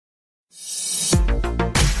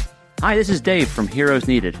Hi, this is Dave from Heroes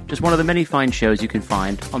Needed, just one of the many fine shows you can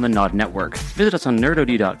find on the Nod Network. Visit us on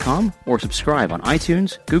nerdod.com or subscribe on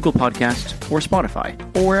iTunes, Google Podcasts, or Spotify,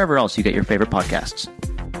 or wherever else you get your favorite podcasts.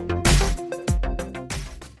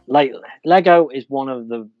 Like, Lego is one of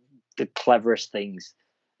the cleverest things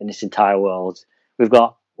in this entire world. We've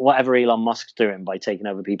got whatever Elon Musk's doing by taking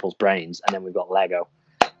over people's brains, and then we've got Lego.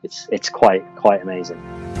 It's quite amazing.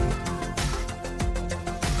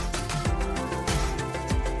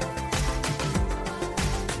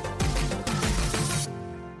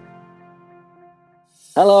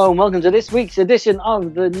 Hello and welcome to this week's edition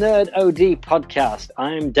of the Nerd OD podcast.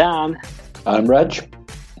 I'm Dan. I'm Reg.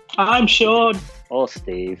 I'm Sean. Or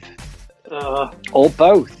Steve. Or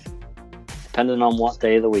both, depending on what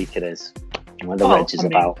day of the week it is and when the Reg is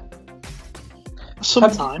about.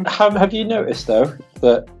 Sometime. Have you noticed, though,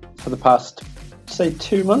 that for the past, say,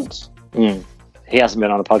 2 months? He hasn't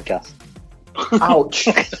been on a podcast. Ouch.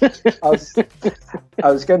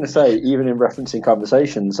 I was going to say, even in referencing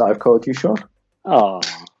conversations, I've called you Sean. Oh,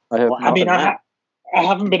 I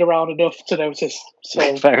haven't been around enough to notice.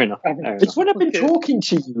 So fair enough. It's when I've been talking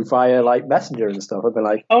to you via like Messenger and stuff. I've been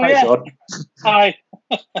like, "Oh, hi, yeah. Sean." Hi.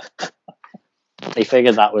 He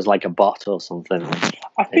figured that was like a bot or something.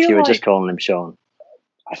 If you were just calling him Sean.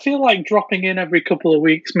 I feel like dropping in every couple of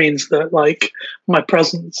weeks means that like my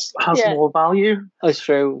presence has more value. That's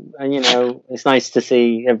true, and it's nice to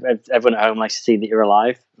see everyone at home likes to see that you're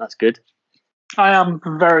alive. That's good. I am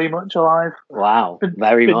very much alive. Wow, been much.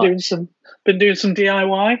 Been doing some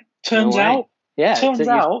DIY. Turns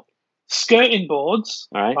out, skirting boards,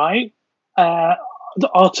 right, are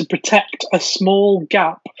to protect a small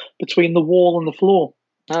gap between the wall and the floor.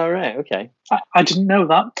 Oh, right, okay. I didn't know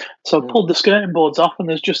that. So I pulled the skirting boards off and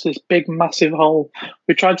there's just this big, massive hole.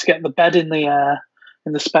 We tried to get the bed in the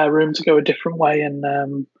spare room to go a different way. And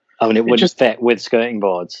and it wouldn't fit with skirting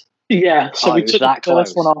boards? Yeah, so we took the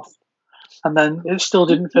first one off. And then it still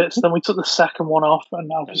didn't fit. So then we took the second one off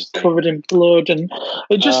and I was covered in blood. And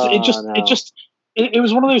it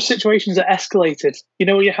was one of those situations that escalated. You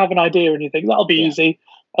know, you have an idea and you think, that'll be easy.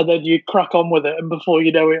 And then you crack on with it. And before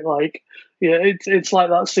you know it, it's like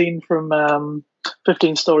that scene from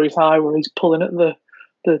 15 Stories High where he's pulling at the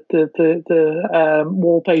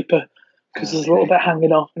wallpaper because there's a little bit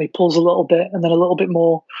hanging off, and he pulls a little bit and then a little bit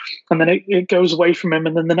more, and then it goes away from him,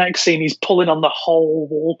 and then the next scene he's pulling on the whole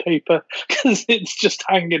wallpaper because it's just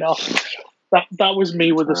hanging off. That was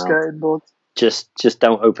me with the skirting board. Just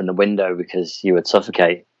don't open the window because you would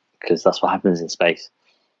suffocate, because that's what happens in space.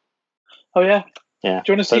 Oh yeah. Yeah.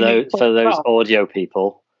 Do you want to see for those audio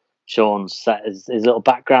people? Sean's set his little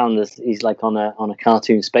background as he's like on a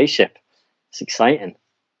cartoon spaceship. It's exciting.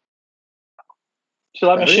 Do you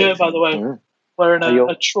like my shirt, by the way? Yeah. Wearing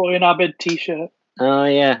a Troy and Abed t-shirt. Oh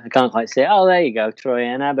yeah, I can't quite see it. Oh, there you go, Troy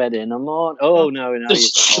and Abed in the morning. Oh no, you've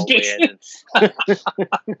got all weird.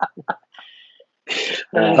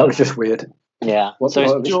 That was just weird. Yeah. What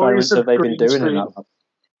experiments have they been doing in that?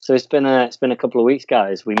 So it's been a couple of weeks,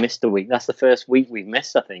 guys. We missed a week. That's the first week we've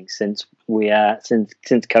missed, I think, since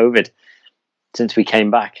COVID, since we came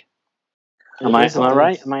back. Am I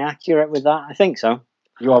right? Am I accurate with that? I think so.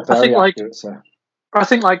 You are very accurate, sir. I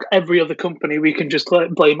think, like every other company, we can just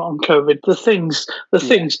blame it on COVID. The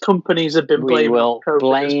things companies have been blaming on COVID.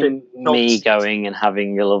 Blame me going and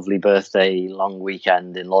having a lovely birthday long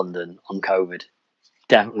weekend in London on COVID.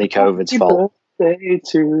 Definitely COVID's fault. To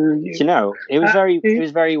you. It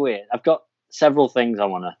was very weird. I've got several things I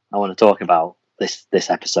want to talk about this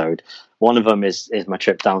episode. One of them is my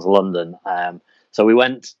trip down to London. So we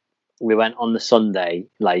went on the Sunday,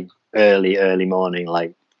 like early morning,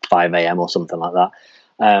 like 5 a.m. or something like that,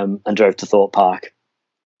 and drove to Thorpe Park.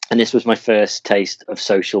 And this was my first taste of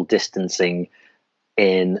social distancing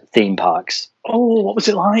in theme parks. Oh, what was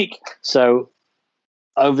it like? So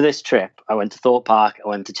over this trip, I went to Thorpe Park, I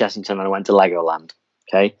went to Chessington, and I went to Legoland.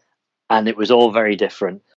 Okay, and it was all very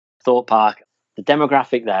different. Thorpe Park, the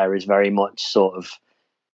demographic there is very much sort of,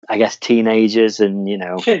 I guess, teenagers and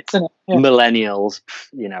kids, millennials.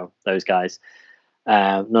 Those guys.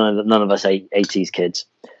 None of us 80s kids.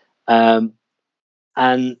 And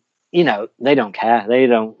they don't care. They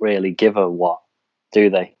don't really give a what, do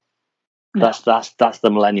they? No. That's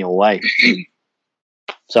the millennial way.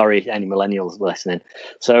 Sorry, any millennials listening.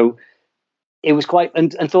 So it was quite,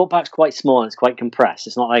 and Thorpe Park's quite small and it's quite compressed.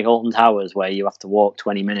 It's not like Alton Towers where you have to walk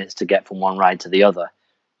 20 minutes to get from one ride to the other.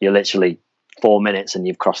 You're literally 4 minutes and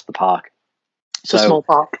you've crossed the park. It's a small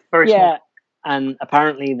park, very small. And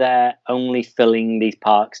apparently they're only filling these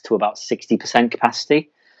parks to about 60%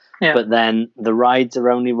 capacity. Yeah. But then the rides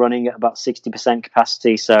are only running at about 60%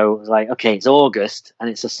 capacity. So it was like, okay, it's August and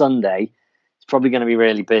it's a Sunday. It's probably going to be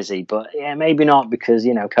really busy, but yeah, maybe not because,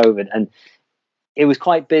 COVID. And it was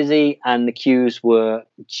quite busy, and the queues were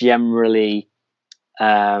generally,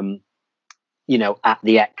 at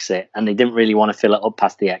the exit, and they didn't really want to fill it up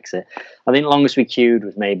past the exit. I think the longest we queued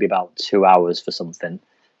was maybe about 2 hours for something.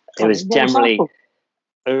 It was generally,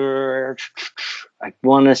 I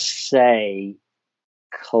want to say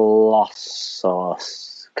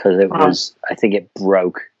Colossus, because it was, I think it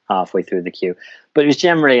broke halfway through the queue, but it was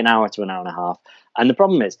generally an hour to an hour and a half. And the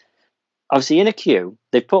problem is, obviously in a queue,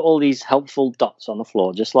 they've put all these helpful dots on the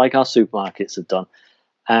floor, just like our supermarkets have done.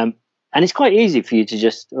 And it's quite easy for you to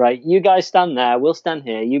just, right, you guys stand there, we'll stand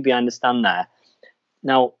here, you behind us stand there.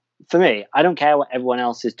 Now, for me, I don't care what everyone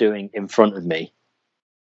else is doing in front of me.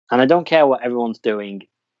 And I don't care what everyone's doing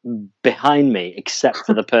behind me, except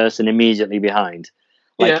for the person immediately behind.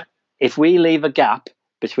 If we leave a gap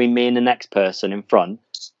between me and the next person in front,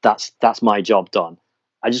 that's my job done.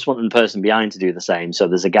 I just want the person behind to do the same. So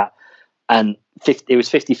there's a gap. And it was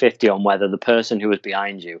 50-50 on whether the person who was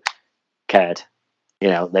behind you cared.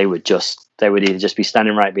 They would either just be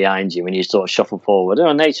standing right behind you and you sort of shuffle forward,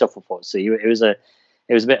 and they shuffle forward. So it was a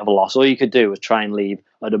bit of a loss. All you could do was try and leave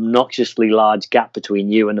an obnoxiously large gap between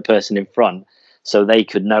you and the person in front, so they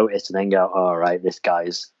could notice and then go, "All right, this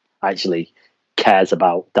guy's actually cares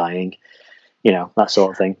about dying," that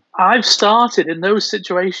sort of thing. I've started in those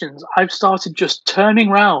situations. I've started just turning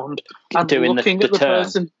round and looking at the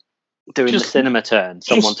person, doing the cinema turn.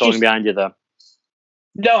 Someone talking behind you, though.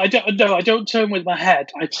 No, I don't. No, I don't turn with my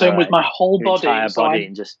head. I turn with my whole body,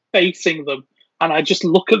 and just facing them, and I just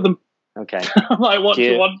look at them. Okay. I'm like, what do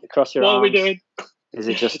you want? Across your what arms? Are we doing? Is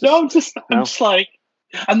it just? No, I'm just like,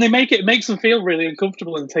 and it makes them feel really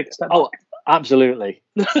uncomfortable and take a step back. Absolutely.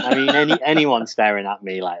 I mean, anyone staring at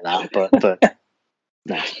me like that, but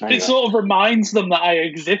no. Anyway. It sort of reminds them that I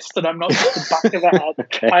exist and I'm not just the back of the head.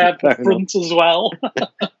 Okay, I have the front as well.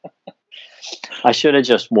 I should have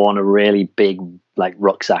just worn a really big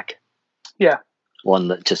rucksack. Yeah. One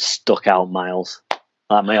that just stuck out miles.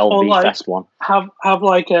 Like my old V-Fest one. Have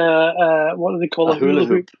like a what do they call a hula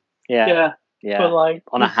hoop? Yeah. But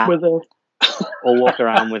on a hat. With a... or walk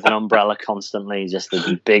around with an umbrella constantly, just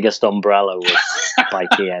the biggest umbrella with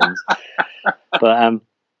spiky ends. But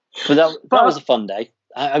that was a fun day.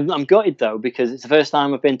 I'm gutted though, because it's the first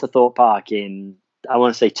time I've been to Thorpe Park in, I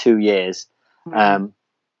want to say 2 years,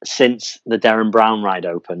 since the Derren Brown ride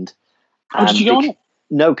opened. Did you go on it?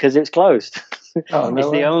 No, because it's closed. Oh, no it's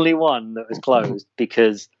way. The only one that was closed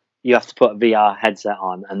because you have to put a VR headset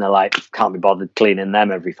on, and they're like, can't be bothered cleaning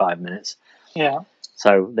them every 5 minutes. Yeah.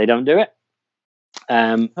 So they don't do it.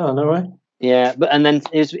 No way. Yeah, and then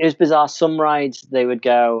it was bizarre. Some rides they would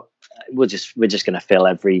go, we're just going to fill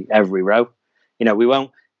every row. We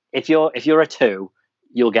won't. If you're a 2,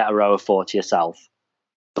 you'll get a row of 4 to yourself.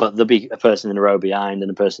 But there'll be a person in a row behind and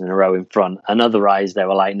a person in a row in front. And other rides, they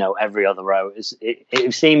were like, no, every other row.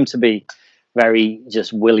 It seemed to be very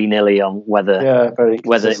just willy-nilly on whether it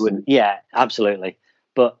would. Yeah, absolutely.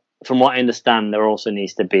 But from what I understand, there also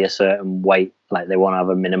needs to be a certain weight. Like they want to have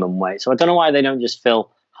a minimum weight. So I don't know why they don't just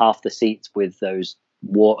fill half the seats with those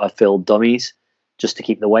water-filled dummies just to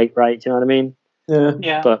keep the weight right. Do you know what I mean?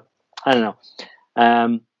 Yeah. But I don't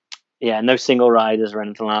know. No single riders or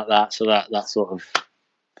anything like that. So that sort of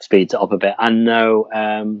speeds it up a bit, and no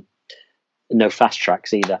fast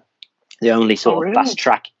tracks either. The only sort of fast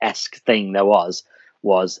track-esque thing there was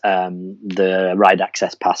the ride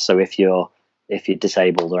access pass. So if you're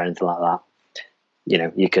disabled or anything like that,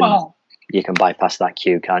 you can bypass that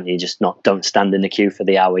queue, can't you? Just don't stand in the queue for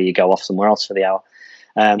the hour. You go off somewhere else for the hour.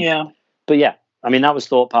 But yeah, I mean that was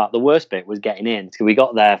Thorpe Park. The worst bit was getting in. So we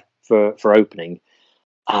got there for opening,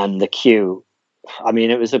 and the queue. I mean,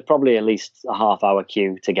 it was probably at least a half-hour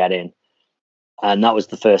queue to get in, and that was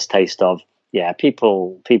the first taste of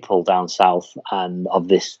people down south and of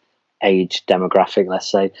this age demographic, let's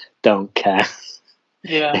say, don't care.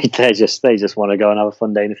 Yeah, they just want to go and have a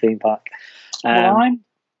fun day in a theme park. I'm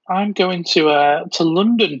going to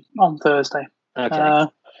London on Thursday. Okay,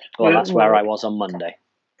 well that's where I was on Monday.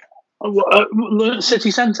 City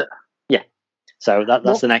Centre. Yeah, so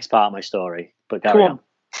that's the next part of my story. But carry on.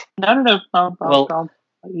 No. Well,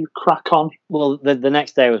 you crack on. Well, the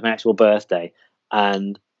next day was my actual birthday,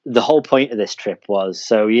 and the whole point of this trip was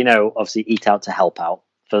obviously Eat Out to help out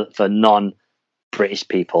for non-British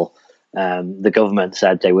people. The government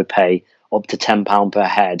said they would pay up to £10 per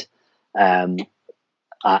head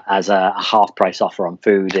as a half-price offer on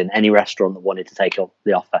food in any restaurant that wanted to take up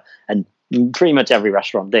the offer, and pretty much every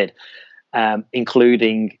restaurant did,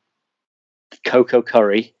 including Coco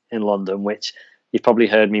Curry in London, which you've probably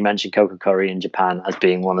heard me mention Koko Curry in Japan as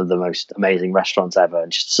being one of the most amazing restaurants ever.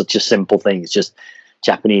 And just such a simple thing. It's just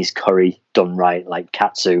Japanese curry done right, like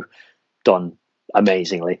katsu done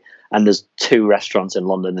amazingly. And there's 2 restaurants in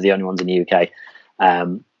London. They're the only ones in the UK.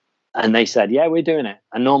 And they said, yeah, we're doing it.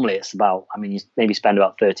 And normally it's about, I mean, you maybe spend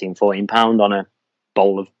about £13-14 on a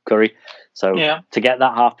bowl of curry. So to get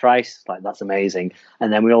that half price, like, that's amazing.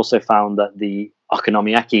 And then we also found that the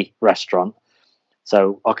Okonomiyaki restaurant,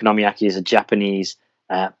 so okonomiyaki is a Japanese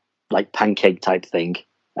like pancake type thing.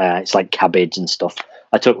 It's like cabbage and stuff.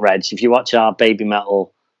 I took Reg. If you watch our Baby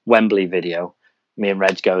Metal Wembley video, me and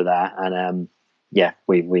Reg go there, and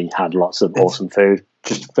we had lots of awesome food.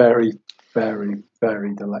 Just very, very,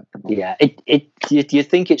 very delectable. Yeah, you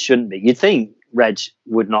think it shouldn't be. You'd think Reg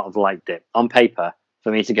would not have liked it on paper.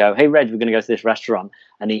 For me to go, hey Reg, we're going to go to this restaurant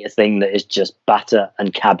and eat a thing that is just batter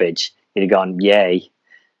and cabbage, he'd have gone, yay.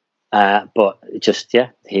 But just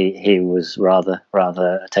he was rather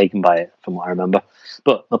taken by it, from what I remember.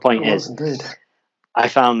 But the point is, indeed. I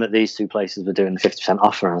found that these 2 places were doing the 50%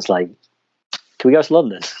 offer, and I was like, can we go to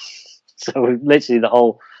London? So literally the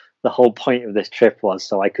whole point of this trip was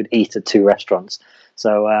so I could eat at 2 restaurants.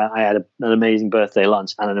 So I had an amazing birthday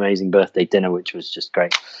lunch and an amazing birthday dinner, which was just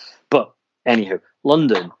great. But anywho,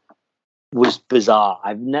 London was bizarre.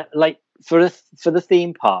 I've never, like, for the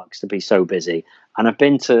theme parks to be so busy, and I've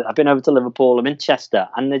been over to Liverpool. I'm in Chester,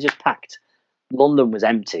 and they're just packed. London was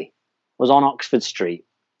empty. I was on Oxford Street,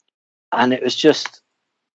 and it was just,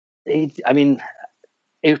 it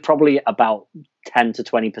was probably about 10 to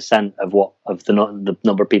 20% of the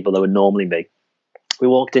number of people there would normally be. We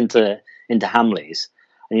walked into Hamleys,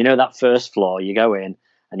 and you know that first floor, you go in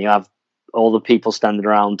and you have all the people standing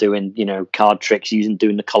around doing, card tricks,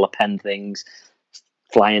 doing the collar pen things,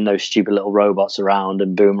 flying those stupid little robots around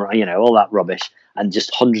and boomerang, all that rubbish, and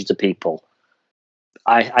just hundreds of people.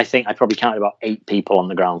 I think I probably counted about 8 people on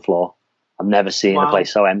the ground floor. I've never seen a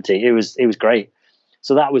place so empty. It was great.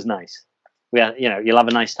 So that was nice. We had, you'll have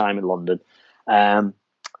a nice time in London. But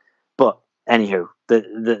anywho,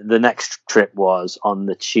 the next trip was on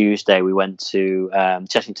the Tuesday. We went to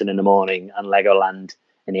Chessington in the morning and Legoland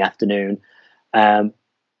in the afternoon, and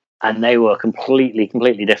they were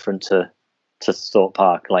completely different to Thorpe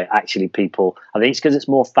Park. Like, actually, people, I think it's because it's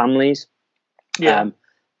more families.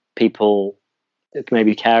 People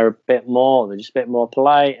maybe care a bit more. They're just a bit more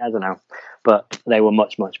polite. I don't know, but they were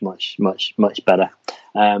much better.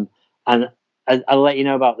 And I'll let you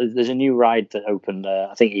know about. There's a new ride that opened,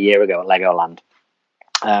 I think, a year ago at Legoland.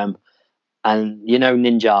 And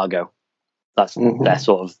Ninjago. That's their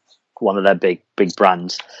sort of one of their big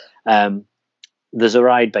brands. There's a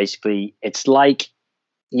ride, basically. It's like,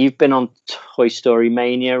 you've been on Toy Story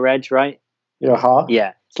Mania, Reg, right?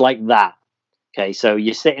 Yeah, it's like that. Okay, so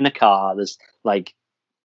you sit in a car. There's like,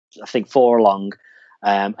 I think 4 along,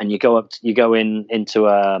 and you go into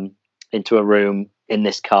a room in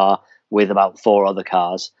this car with about 4 other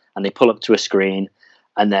cars, and they pull up to a screen,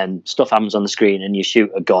 and then stuff happens on the screen, and you shoot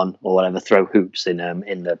a gun or whatever, throw hoops in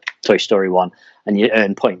the Toy Story one, and you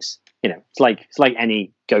earn points. It's like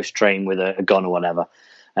any ghost train with a gun or whatever.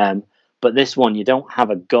 But this one, you don't have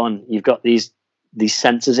a gun. You've got these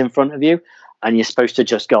sensors in front of you, and you're supposed to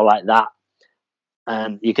just go like that.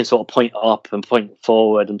 And you can sort of point up and point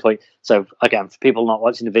forward and point. So again, for people not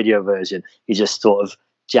watching the video version, you just sort of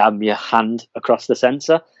jab your hand across the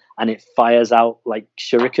sensor, and it fires out like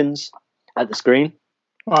shurikens at the screen.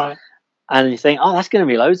 Right. And you think, oh, that's going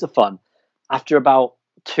to be loads of fun. After about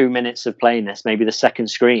 2 minutes of playing this, maybe the second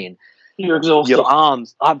screen, you're exhausted. Your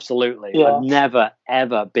arms, absolutely. Yeah. I've never,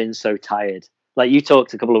 ever been so tired. Like, you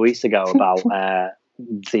talked a couple of weeks ago about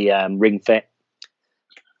the Ring Fit.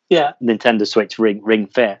 Yeah. Nintendo Switch Ring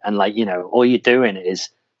Fit. And, like, all you're doing is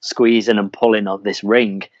squeezing and pulling on this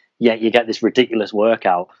ring, yet you get this ridiculous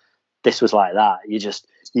workout. This was like that. You just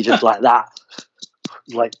like that.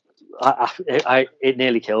 Like, it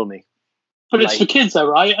nearly killed me. But it's for kids, though,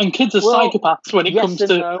 right? And kids are psychopaths when it comes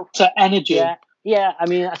to energy. Yeah, I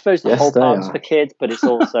mean, I suppose the whole park's for kids, but it's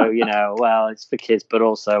also, it's for kids, but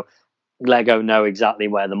also Lego know exactly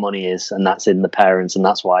where the money is, and that's in the parents, and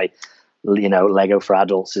that's why, Lego for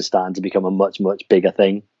adults is starting to become a much, much bigger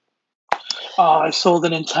thing. Oh, I saw the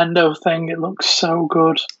Nintendo thing. It looks so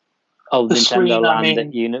good. Oh, the Nintendo screen, Land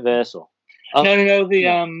at Universal. Oh. No, the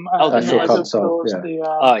the console.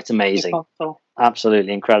 Yeah. It's amazing.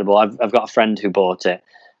 Absolutely incredible. I've got a friend who bought it,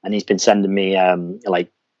 and he's been sending me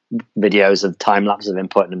videos of time lapse of him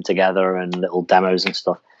putting them together and little demos and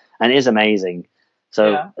stuff, and it is amazing.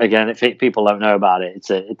 So again, if people don't know about it,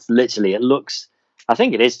 it's literally, it looks, I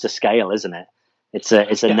think it is to scale, isn't it? It's a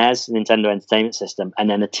NES, Nintendo Entertainment System, and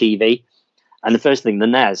then a TV. And the first thing, the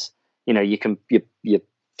NES, you can you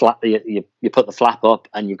put the flap up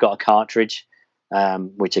and you've got a cartridge,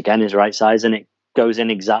 which again is right size, and it goes in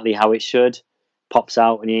exactly how it should, pops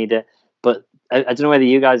out when you need it. But I don't know whether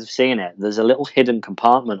you guys have seen it. There's a little hidden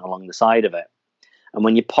compartment along the side of it, and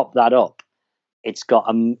when you pop that up, it's got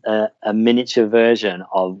a miniature version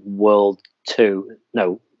of World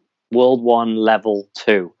 1 Level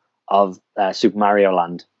 2 of Super Mario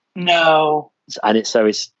Land. No. And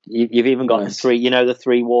you've even got the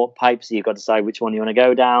three warp pipes, so you've got to decide which one you want to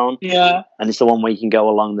go down. Yeah. And it's the one where you can go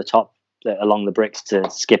along the top, along the bricks to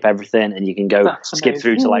skip everything, and you can go skip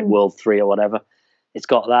through to like World 3 or whatever. It's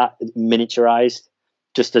got that miniaturized,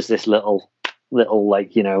 just as this little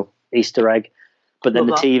like, Easter egg. But then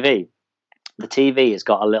the TV has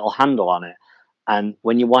got a little handle on it, and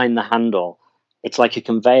when you wind the handle, it's like a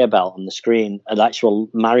conveyor belt on the screen. An actual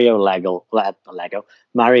Mario level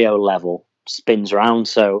spins around.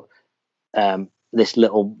 So this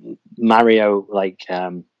little Mario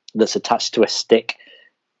that's attached to a stick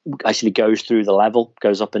actually goes through the level,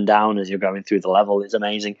 goes up and down as you're going through the level. It's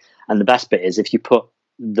amazing. And the best bit is if you put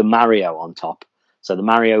the Mario on top. So the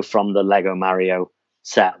Mario from the Lego Mario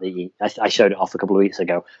set that I showed it off a couple of weeks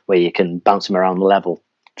ago, where you can bounce him around the level.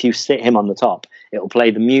 If you sit him on the top, it'll play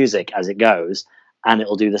the music as it goes, and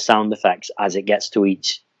it'll do the sound effects as it gets to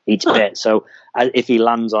each bit. So if he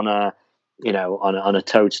lands on a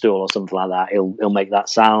toadstool or something like that, he'll make that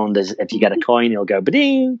sound. As if you get a coin, he'll go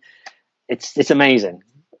ba-ding. It's amazing.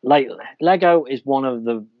 Like, Lego is one of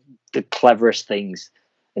the cleverest things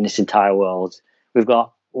in this entire world. We've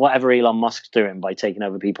got whatever Elon Musk's doing by taking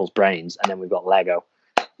over people's brains, and then we've got Lego.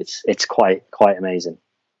 It's quite amazing.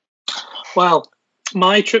 Well,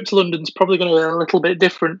 my trip to London's probably going to be a little bit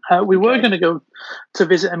different. We were going to go to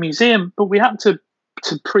visit a museum, but we had to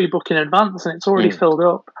pre-book in advance, and it's already filled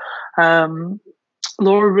up.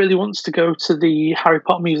 Laura really wants to go to the Harry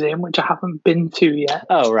Potter Museum, which I haven't been to yet.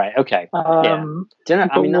 Oh, right, okay. Yeah.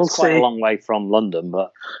 That's quite a long way from London,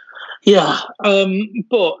 but... Yeah,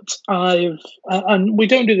 but and we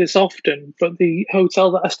don't do this often, but the hotel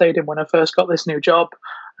that I stayed in when I first got this new job,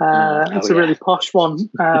 it's a really posh one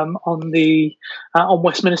on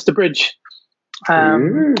Westminster Bridge.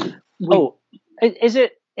 Is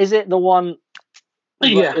it the one?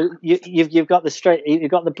 Yeah, you've got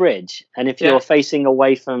the bridge, and if you're facing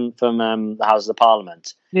away from the House of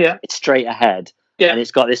Parliament, it's straight ahead, and it's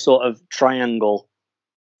got this sort of triangle.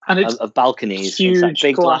 And it's of balconies, huge it's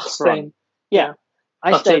big glass thing. Yeah,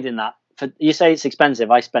 I stayed in that. You say it's expensive.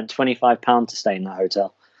 I spent £25 to stay in that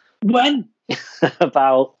hotel. When?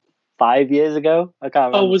 About 5 years ago. I can't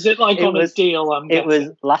remember. Oh, was it on a deal? It was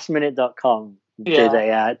lastminute.com did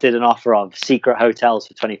an offer of secret hotels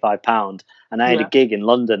for £25, and I had a gig in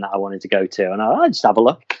London that I wanted to go to, and I'd just have a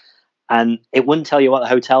look. And it wouldn't tell you what the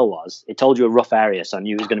hotel was. It told you a rough area, so I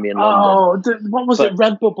knew it was going to be in London. Oh, what was it?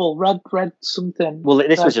 Redbubble, red something. Well,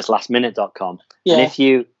 this was just lastminute.com. Yeah. And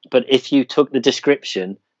if you took the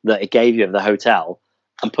description that it gave you of the hotel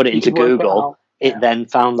and put it into Google, it then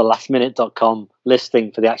found the lastminute.com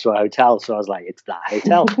listing for the actual hotel. So I was like, it's that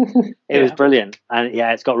hotel. It was brilliant. And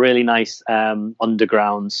it's got really nice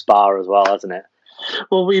underground spa as well, hasn't it?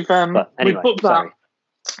 Well, we've booked that.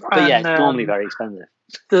 Sorry. But it's normally very expensive.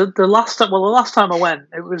 The last time I went,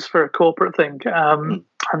 it was for a corporate thing, and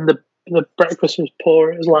the breakfast was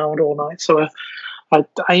poor. It was loud all night, so I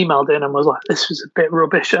emailed in and was like, "This was a bit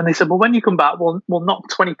rubbish." And they said, "Well, when you come back, we'll knock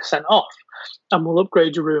 20% off, and we'll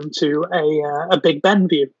upgrade your room to a Big Ben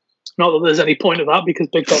view." Not that there's any point of that because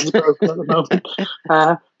Big Ben's broken at the moment,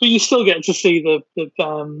 but you still get to see the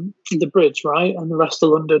bridge, right, and the rest of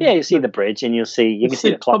London. Yeah, you see the bridge, and you can see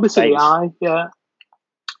the clock probably face. See the eye, yeah.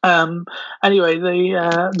 Anyway,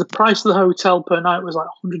 the price of the hotel per night was like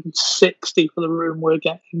 160 for the room we're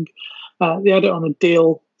getting. They had it on a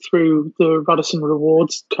deal through the Radisson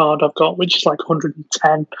Rewards card I've got, which is like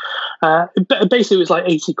 110. Basically, it was like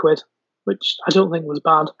 80 quid, which I don't think was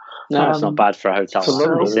bad. No, it's not bad for a hotel.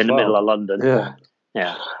 It's in the middle of London.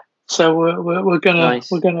 Yeah. So we're gonna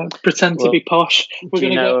pretend to be posh.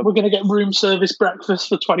 We're gonna get room service breakfast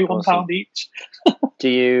for £21 each. Do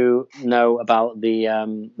you know about the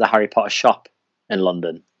Harry Potter shop in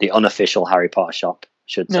London? The unofficial Harry Potter shop, I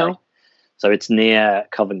should say. No. So it's near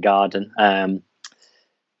Covent Garden.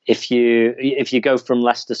 If you go from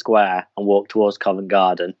Leicester Square and walk towards Covent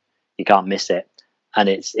Garden, you can't miss it, and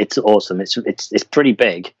it's awesome. It's pretty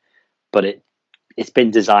big, but it's been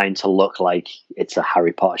designed to look like it's a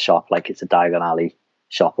Harry Potter shop, like it's a Diagon Alley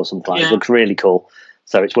shop or something. It looks really cool,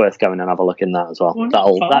 so it's worth going and have a look in that as well.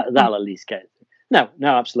 That'll at least get. No,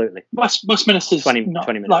 absolutely. Westminster's 20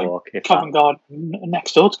 minute like walk. Covent Garden,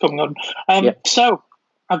 next door to Covent Garden. So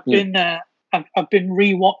I've been I've been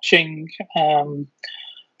rewatching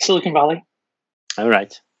Silicon Valley. All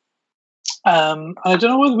right. I don't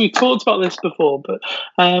know whether we talked about this before, but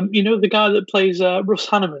the guy that plays Russ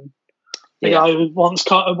Hanneman, the guy who wants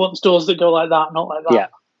doors that go like that, not like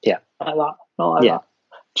that. Yeah. Like that, not like that.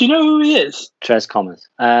 Do you know who he is? Tres Commas.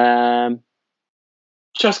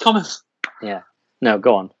 Tres Commas. Yeah. No,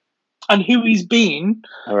 go on. And who he's been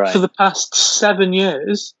for the past 7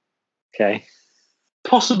 years. Okay.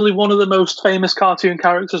 Possibly one of the most famous cartoon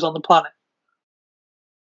characters on the planet.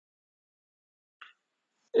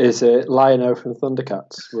 Is it Lion-O from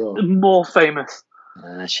Thundercats? Right. More famous.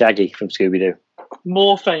 Shaggy from Scooby-Doo.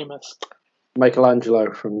 More famous.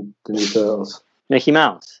 Michelangelo from the New Turtles. Mickey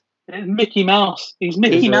Mouse. Mickey Mouse. He's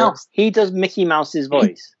Mickey Mouse. He does Mickey Mouse's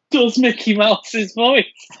voice. Does Mickey Mouse's voice.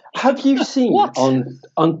 Have you seen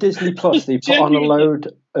on Disney Plus they put on a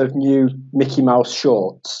load of new Mickey Mouse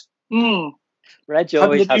shorts? Reg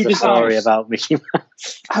always has a story about Mickey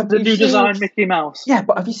Mouse. Have the new design Mickey Mouse. Yeah,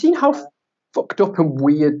 but have you seen how fucked up and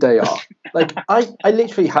weird they are? Like I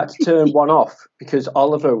literally had to turn one off because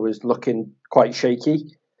Oliver was looking quite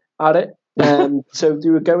shaky at it. So they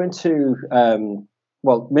were going to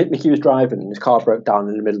Mickey was driving and his car broke down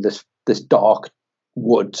in the middle of this dark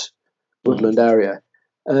woodland area,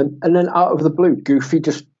 and then out of the blue, Goofy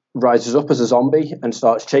just rises up as a zombie and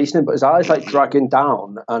starts chasing him, but his eyes like dragging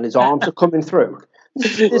down and his arms are coming through.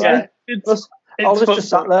 I was just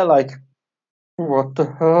sat there like, what the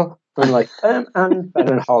hell? And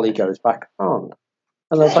then Holly goes back on,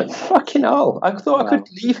 and I was like, fucking hell! I thought I could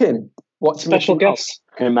leave him watching special guests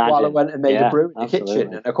while I went and made a brew in the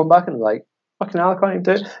kitchen, and I come back and I'm like, fucking hell, I can't even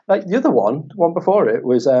do it. Like the other one before it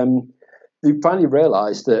was you finally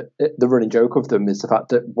realised that the running joke of them is the fact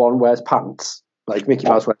that one wears pants, like Mickey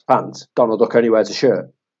Mouse wears pants, Donald Duck only wears a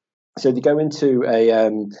shirt. So they go into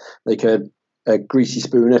a greasy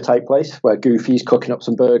spooner type place where Goofy's cooking up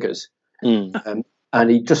some burgers, and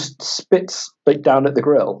he just spits down at the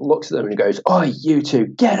grill, looks at them and goes, "Oh, you two,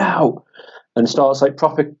 get out!" and starts like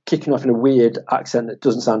proper kicking off in a weird accent that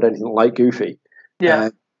doesn't sound anything like Goofy. Yeah,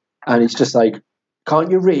 and he's just like, "Can't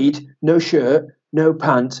you read? No shirt. No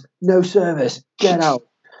pants, no service, get out."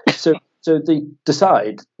 So they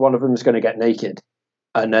decide one of them is going to get naked,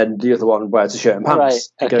 and then the other one wears a shirt and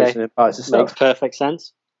pants and goes in and buys the stuff. Makes perfect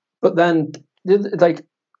sense. But then, like,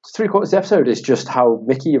 3/4 of the episode is just how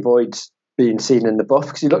Mickey avoids being seen in the buff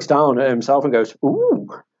because he looks down at himself and goes, "Ooh,"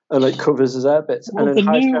 and like covers his air bits and then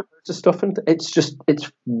hides loads of stuff, and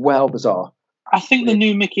it's well bizarre. I think the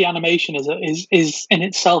new Mickey animation is in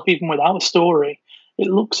itself, even without a story, it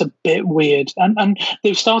looks a bit weird, and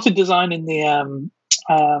they've started designing the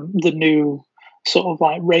new sort of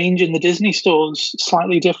like range in the Disney stores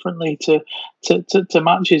slightly differently to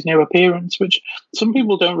match his new appearance, which some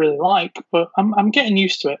people don't really like, but I'm getting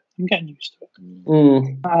used to it.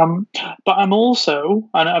 But I'm also,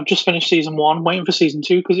 and I've just finished season 1, waiting for season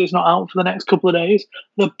 2 because it's not out for the next couple of days.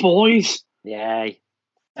 The Boys. Yay!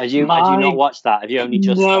 Had you not watched that? Have you only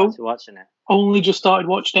just started watching it? Only just started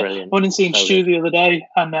watching Brilliant. it. I went and seen Stu the other day,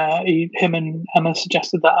 and him and Emma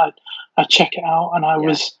suggested that I check it out, and I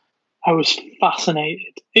was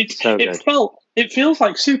fascinated. It feels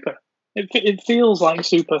like Super. It feels like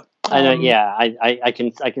Super. I know. Yeah, I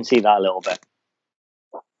can see that a little bit.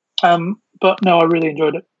 But no, I really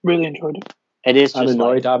enjoyed it. It is. I'm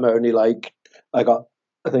annoyed. I'm only I got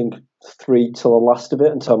I think 3 till the last of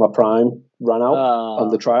it until my Prime ran out on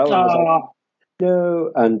the trial. And I was like,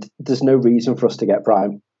 no, and there's no reason for us to get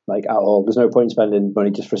Prime at all. There's no point spending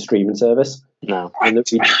money just for a streaming service. No, and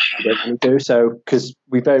that we don't do so because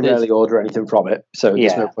we very rarely order anything from it. So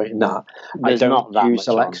there's no point in that. I don't use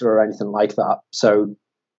Alexa or anything like that. So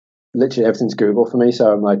literally everything's Google for me.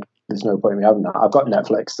 So I'm like, there's no point in me having that. I've got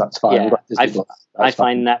Netflix. That's fine. Yeah, I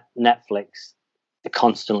find Netflix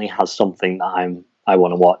constantly has something that I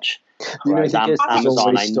want to watch. Whereas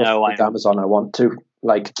Amazon, I know Amazon, I want to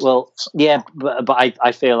but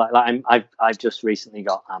I feel like I've just recently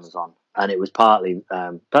got Amazon, and it was partly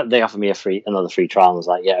but they offered me another free trial, and I was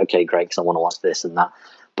like, yeah, okay, great, because I want to watch this and that,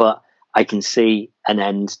 but I can see an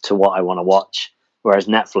end to what I want to watch. Whereas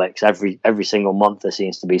Netflix, every single month there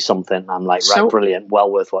seems to be something I'm like, right, brilliant,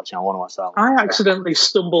 well worth watching. I want to watch that one. I accidentally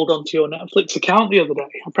stumbled onto your Netflix account the other day.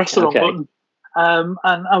 I pressed the wrong button,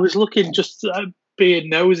 and I was looking just. Being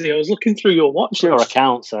nosy, I was looking through your watch list. Your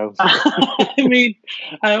account, so I mean,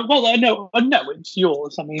 well, I know it's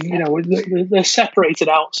yours. I mean, they're separated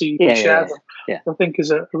out so you can share them. Yeah. I think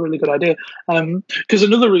is a really good idea. Because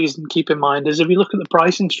another reason to keep in mind is if you look at the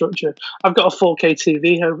pricing structure, I've got a 4K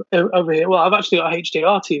TV over here. Well, I've actually got a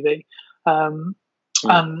HDR TV, and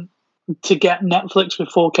to get Netflix with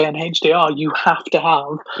 4K and HDR, you have to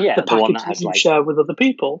have the package that you share with other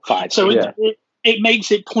people. So it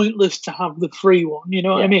makes it pointless to have the free one. You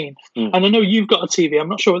know what I mean? And I know you've got a TV. I'm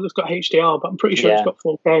not sure whether it's got HDR, but I'm pretty sure it's got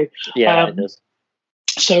 4K. Yeah, it does.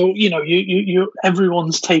 So you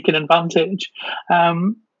everyone's taken advantage.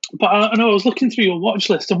 But I know I was looking through your watch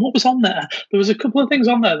list, and what was on there? There was a couple of things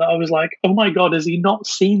on there that I was like, "Oh my god, has he not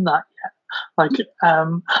seen that yet?" Like,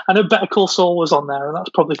 I know Better Call Saul was on there, and that's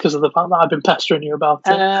probably because of the fact that I've been pestering you about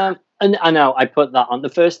it. And I know I put that on. The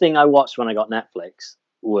first thing I watched when I got Netflix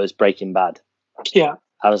was Breaking Bad. Yeah,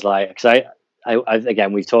 I was like, because I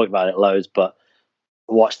again, we've talked about it loads, but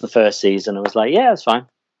I watched the first season. I was like, yeah, it's fine.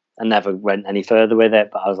 I never went any further with it,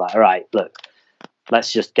 but I was like, all right, look,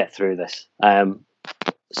 let's just get through this.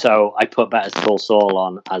 So I put Better Call Saul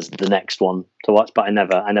on as the next one to watch, but I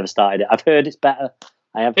never started it. I've heard it's better.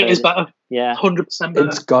 It is better. Yeah, 100% better.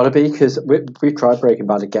 It's got to be, because we tried Breaking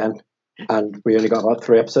Bad again, and we only got about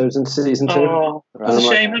 3 episodes into season 2. Oh, it's a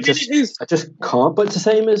shame. Like, I just can't. But it's the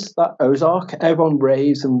same as that Ozark. Everyone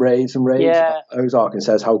raves and raves and raves about Ozark and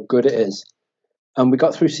says how good it is. And we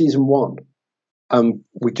got through season 1, and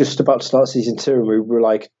we're just about to start season 2, and we were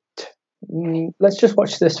like, let's just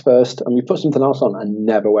watch this first. And we put something else on and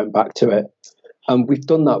never went back to it. And we've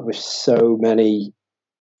done that with so many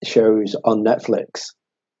shows on Netflix.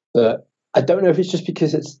 But I don't know if it's just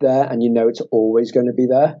because it's there and it's always going to be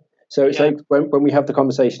there. So it's like when we have the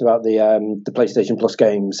conversation about the PlayStation Plus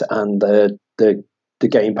games and the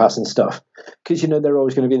Game Pass and stuff, because they're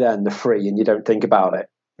always going to be there and they're free and you don't think about it.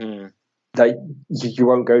 That you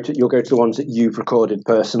won't you'll go to the ones that you've recorded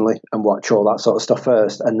personally and watch all that sort of stuff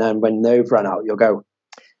first, and then when they've run out, you'll go,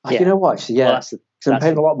 you know what? So, I'm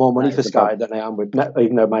paying a lot more money for Sky than I am with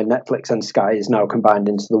even though my Netflix and Sky is now combined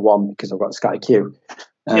into the one because I've got Sky Q.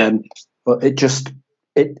 But it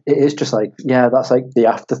is just like, that's like the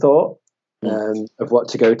afterthought of what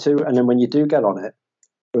to go to. And then when you do get on it,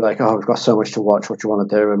 we're like, we've got so much to watch, what do you want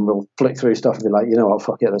to do? And we'll flick through stuff and be like, you know what,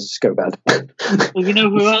 fuck it, let's just go bed. Well,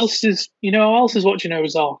 who else is watching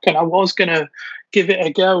Ozark? And I was going to give it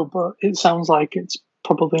a go, but it sounds like it's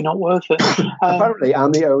probably not worth it. Apparently,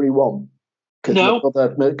 I'm the only one. Because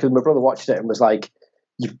my brother watched it and was like,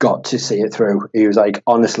 you've got to see it through. He was like,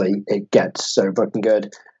 honestly, it gets so fucking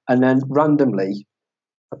good. And then randomly,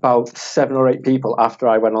 about 7 or 8 people after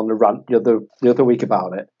I went on the rant the other week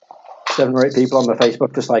about it, 7 or 8 people on my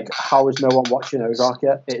Facebook just like, how is no one watching Ozark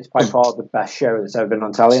yet? It's by far the best show that's ever been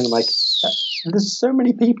on telly. And I'm like, there's so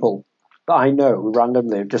many people that I know who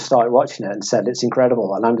randomly have just started watching it and said it's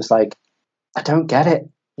incredible. And I'm just like, I don't get it.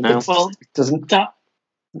 No. It doesn't.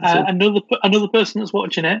 Another person that's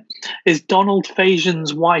watching it is Donald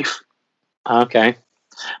Fagen's wife. Okay.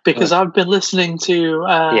 Because I've been listening to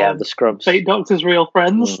the Scrubs, Fate Doctor's Real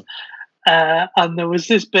Friends, and there was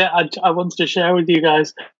this bit I wanted to share with you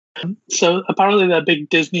guys. So apparently they're big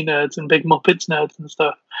Disney nerds and big Muppets nerds and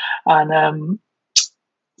stuff, and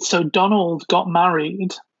so Donald got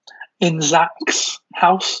married in Zach's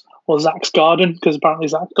house or Zach's garden, because apparently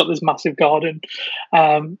Zach's got this massive garden,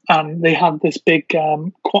 and they had this big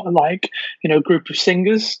group of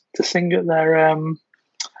singers to sing at their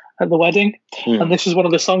at the wedding, and this is one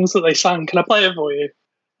of the songs that they sang. Can I play it for you?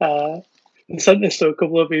 I sent this to a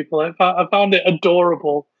couple of people. I found it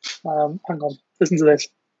adorable. Hang on, listen to this.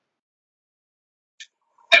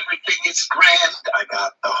 Everything is grand. I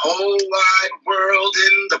got the whole wide world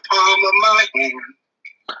in the palm of my hand.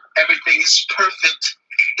 Everything is perfect.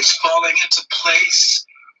 It's falling into place.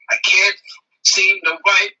 I can't seem to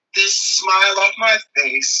wipe this smile off my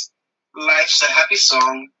face. Life's a happy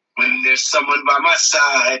song when there's someone by my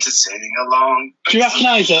side to sing along. Do you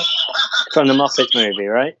recognise it? From the Muppets movie,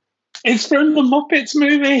 right? It's from the Muppets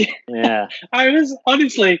movie. Yeah. I was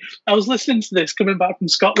listening to this coming back from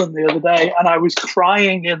Scotland the other day, and I was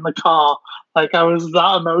crying in the car. Like, I was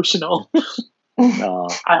that emotional. Oh.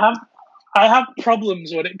 I have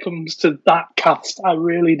problems when it comes to that cast. I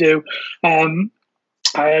really do. Where am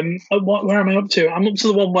I up to? I'm up to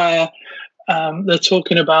the one where they're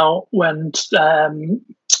talking about when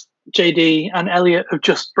JD and Elliot have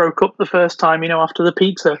just broke up the first time, after the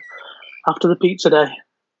pizza day.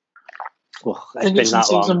 Well, I think it's in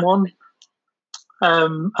season 1.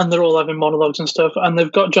 And they're all having monologues and stuff, and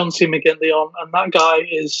they've got John C. McGinley on, and that guy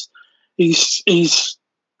he's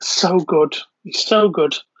so good. He's so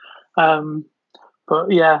good. But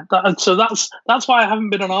yeah, so that's why I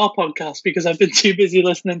haven't been on our podcast, because I've been too busy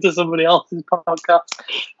listening to somebody else's podcast.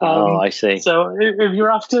 I see. So if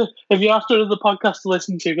you're after the podcast to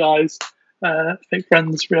listen to, guys, Fake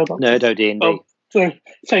Friends, Real Doctors. Nerdo D&D.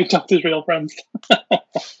 Fake Doctors, Real Friends.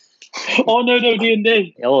 Or Nerdo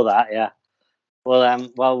D&D. All that, yeah. Well,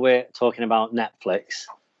 while we're talking about Netflix,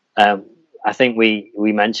 I think we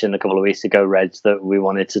mentioned a couple of weeks ago, Reg, that we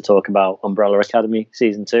wanted to talk about Umbrella Academy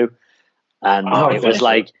season 2, and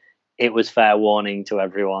it was fair warning to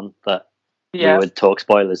everyone that we would talk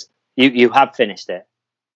spoilers. You have finished it?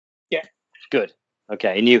 Yeah. Good.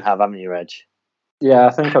 Okay, and you have, haven't you, Reg? Yeah,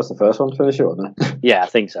 I think I was the first one to finish it, wasn't I? Yeah, I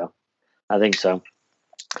think so.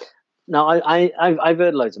 No, I've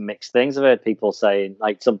heard loads of mixed things. I've heard people saying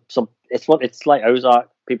like some it's like Ozark.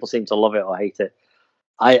 People seem to love it or hate it.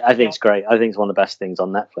 I think it's great. I think it's one of the best things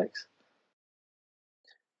on Netflix.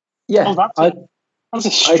 Yeah, that's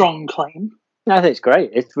a strong claim. I think it's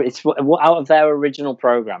great. It's out of their original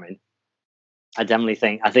programming. I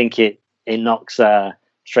think it knocks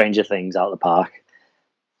Stranger Things out of the park,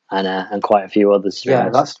 and quite a few others. Yeah,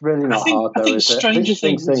 that's really not hard. I think Stranger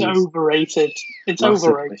Things is overrated. It's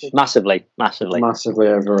overrated. Massively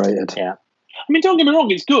overrated. Yeah. I mean, don't get me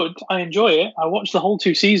wrong, it's good. I enjoy it. I watched the whole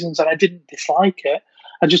 2 seasons and I didn't dislike it.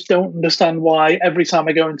 I just don't understand why every time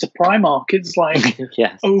I go into Primark, it's like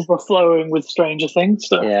overflowing with Stranger Things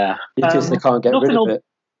stuff. Yeah. Because they can't get rid of it.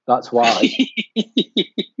 That's why.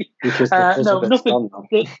 Because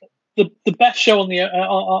the best show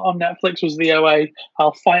on Netflix was the OA.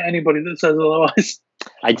 I'll fight anybody that says otherwise.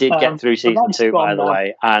 I did get through season 2, by the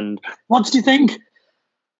way. And what did you think?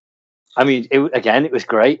 I mean, it was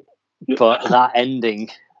great. But that ending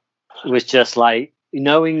was just like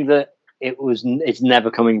knowing that it's never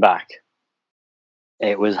coming back.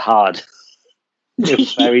 It was hard. It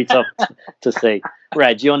was very tough to see.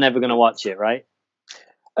 Reg, you're never going to watch it, right?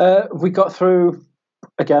 We got through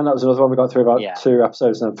again. That was another one we got through about 2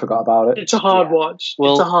 episodes and then forgot about it. It's a hard watch.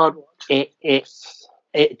 Well, it's a hard watch.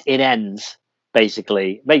 It ends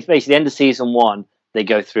basically. Basically, the end of season 1, they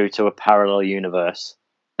go through to a parallel universe.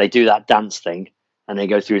 They do that dance thing. And they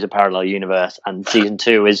go through to parallel universe, and season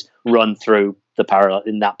 2 is run through that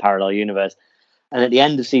parallel universe. And at the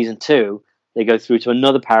end of season 2, they go through to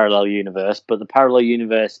another parallel universe, but the parallel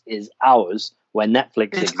universe is ours, where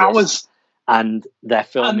Netflix exists. Ours. And they're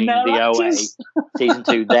filming the OA season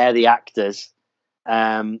 2. They're the actors.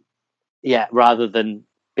 Rather than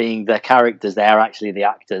being the characters, they're actually the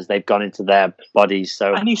actors. They've gone into their bodies.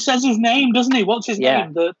 So, and he says his name, doesn't he? What's his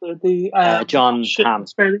name? John Hamm.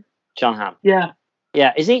 John Hamm. Yeah.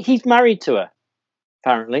 Yeah, he's married to her,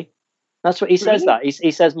 apparently. That's what he says that.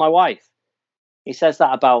 He says my wife. He says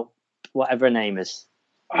that about whatever her name is.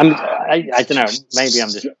 I don't know.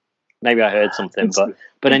 Maybe I heard something,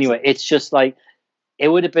 but anyway, it's just like, it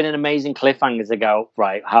would have been an amazing cliffhanger to go,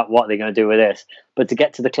 right, what are they going to do with this? But to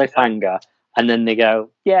get to the cliffhanger, and then they go,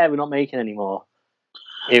 yeah, we're not making any more.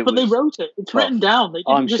 They wrote it. It's written down. They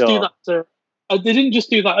didn't just do that they didn't just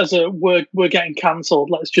do that as a we're getting cancelled,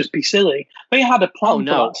 let's just be silly. They had a plan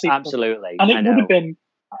for that season. Absolutely. And it would have been,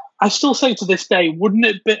 I still say to this day, wouldn't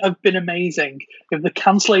it have been amazing if the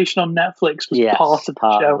cancellation on Netflix was part of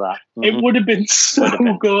the show? Of that. Mm-hmm. It would have been so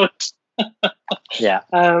good. Yeah.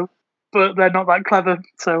 But they're not that clever,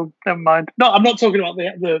 so never mind. No, I'm not talking about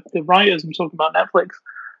the writers, I'm talking about Netflix.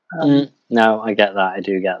 No, I get that. I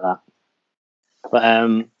do get that. But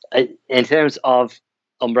in terms of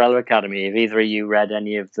Umbrella Academy, have either of you read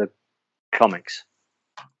any of the comics?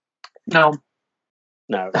 No.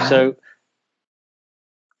 So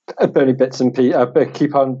only bits and pieces. I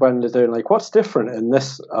keep on when they're doing like, what's different in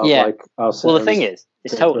this? Well, the thing is,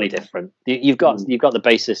 it's totally different. You've got the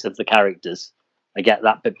basis of the characters. I get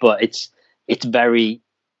that bit, but it's very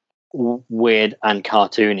weird and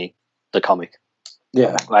cartoony. The comic,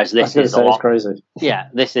 Whereas this is a lot crazy. Yeah,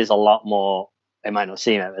 this is a lot more. It might not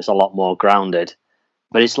seem it. It's a lot more grounded.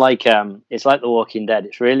 But it's like The Walking Dead.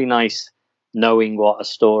 It's really nice knowing what a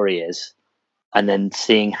story is, and then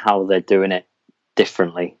seeing how they're doing it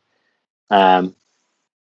differently.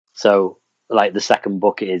 So, like the second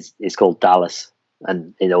book is called Dallas,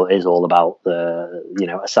 and it is all about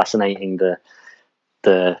assassinating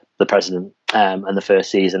the president. And the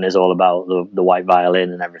first season is all about the white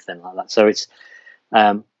violin and everything like that. So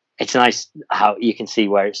it's nice how you can see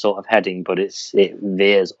where it's sort of heading, but it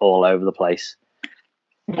veers all over the place.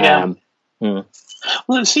 Yeah. Well,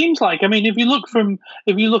 it seems like, I mean, if you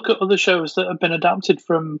look at other shows that have been adapted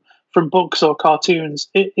from books or cartoons,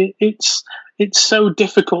 it's so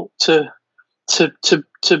difficult to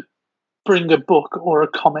bring a book or a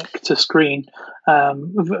comic to screen,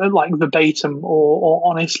 like verbatim or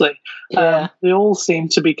honestly. Yeah. They all seem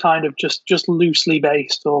to be kind of just loosely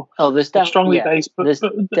based or strongly based. But there's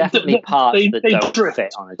definitely parts that don't drift.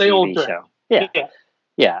 fit on a they TV show.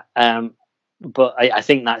 Yeah. But I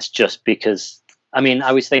think that's just because, I mean,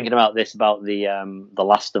 I was thinking about this, about the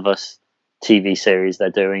Last of Us TV series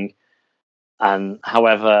they're doing. And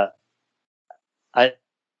however, I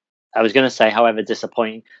was going to say, however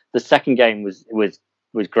disappointing, the second game was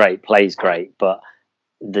great, plays great, but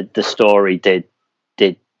the story did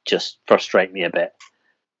just frustrate me a bit.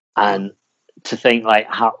 And to think like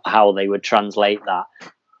how they would translate that,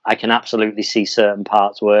 I can absolutely see certain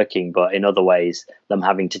parts working, but in other ways, them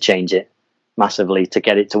having to change it massively to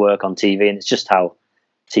get it to work on TV. And it's just how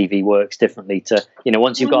TV works differently to,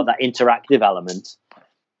 once you've got that interactive element,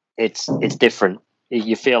 it's different.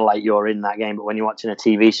 You feel like you're in that game, but when you're watching a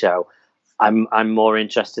TV show, I'm more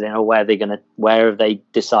interested in where have they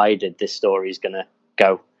decided this story is gonna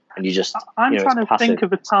go, and you just I'm trying to think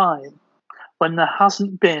of a time when there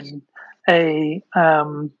hasn't been a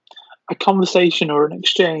conversation or an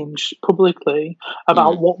exchange publicly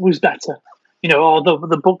about what was better. Or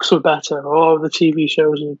the books were better, or the TV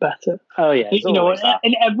shows were better. Oh yeah,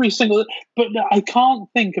 in every single. But I can't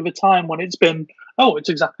think of a time when it's been. Oh, it's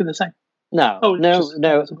exactly the same. No.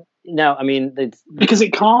 I mean, because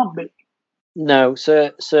it can't be. No,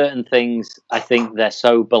 certain things I think they're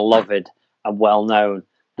so beloved and well known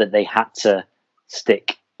that they had to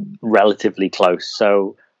stick relatively close.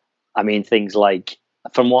 So, I mean, things like,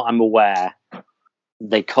 from what I'm aware,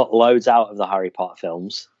 they cut loads out of the Harry Potter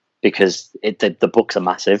films because the books are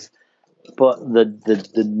massive, but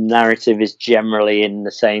the narrative is generally in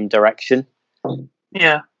the same direction.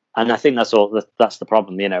 Yeah, and I think that's the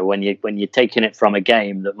problem. When you're taking it from a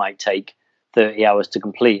game that might take 30 hours to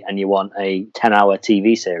complete and you want a 10-hour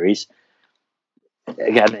TV series,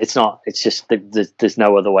 again, it's just there's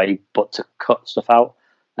no other way but to cut stuff out.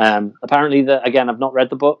 Apparently, again, I've not read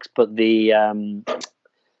the books, but the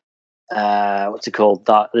what's it called?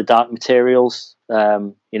 The Dark Materials,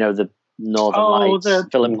 the Northern Lights,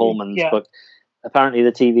 Philip Pullman's book. Apparently,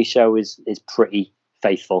 the TV show is pretty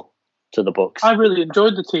faithful to the books. I really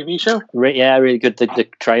enjoyed the TV show. Really good. The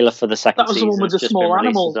trailer for the second season. That was the one with the small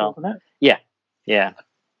animals, wasn't it? Yeah.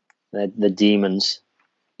 The demons.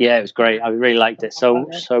 Yeah, it was great. I really liked it. So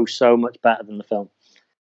much better than the film.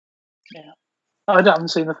 Yeah. I haven't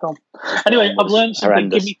seen the film. Anyway, I've learned something.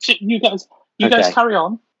 Give me you guys carry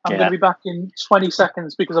on. I'm going to be back in 20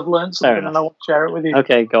 seconds because I've learned something and I want to share it with you.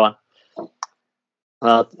 Okay, go on.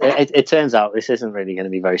 Well, it turns out this isn't really going to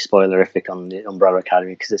be very spoilerific on the Umbrella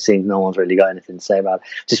Academy because it seems no one's really got anything to say about it,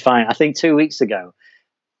 which is fine. I think 2 or 3 weeks ago,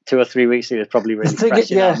 it's probably really fresh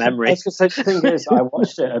in our memory. The thing is, I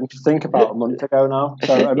watched it and think about a month ago now.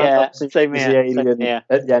 So I remember seeing the alien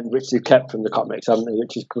at the end, which they kept from the comics, haven't they?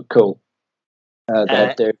 Which is cool. But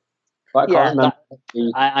I can't remember.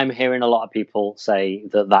 I'm hearing a lot of people say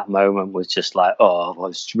that moment was just like,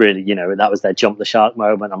 it's really, that was their jump the shark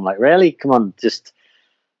moment. I'm like, really? Come on, just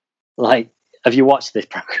like, have you watched this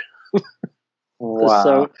program? Wow.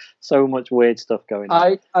 There's so much weird stuff going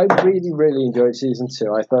on. I really, really enjoyed season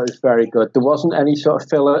 2. I thought it was very good. There wasn't any sort of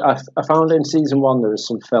filler. I found in season 1 there was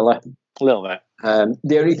some filler. A little bit.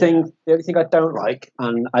 The only thing I don't like,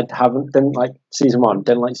 and didn't like season 1,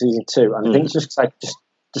 didn't like season 2, and I think it's just because I just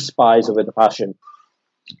despise her with a passion.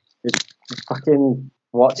 It's fucking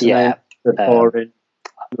what's her name? The boring.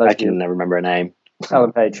 I can never remember her name.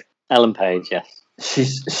 Ellen Page. Ellen Page, yes.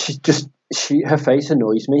 Her face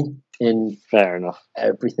annoys me in fair enough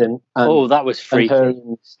everything. That was freaky.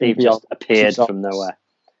 Steve just appeared from nowhere.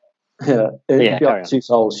 Beyond Two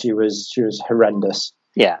Souls, she was horrendous.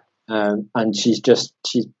 Yeah. And she's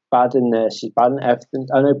bad in there. She's bad in everything.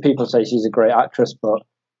 I know people say she's a great actress, but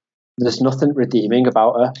there's nothing redeeming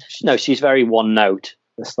about her. No, she's very one note.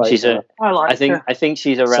 Like I think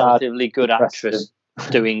she's a relatively good actress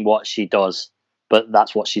doing what she does, but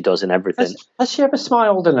that's what she does in everything. Has she ever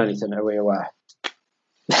smiled in anything? Are we aware?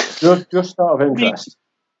 just out of interest.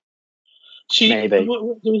 Maybe there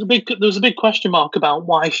was a big question mark about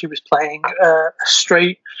why she was playing a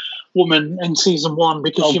straight woman in season 1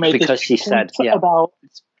 because she said about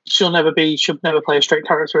she'll never play a straight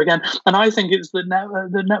character again. And I think it's that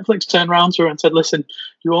Netflix turned around to her and said, "Listen,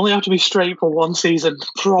 you only have to be straight for 1 season,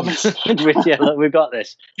 promise." Look, we've got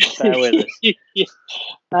this. Bear with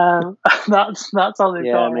us. That's how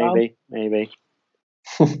they got maybe.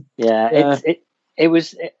 It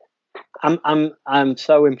was. I'm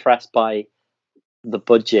so impressed by the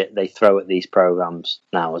budget they throw at these programs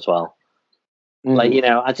now as well. Like,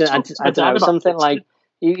 I don't know, something like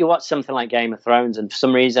you watch something like Game of Thrones, and for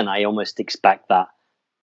some reason I almost expect that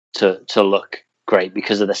to look great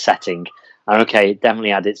because of the setting. And okay, it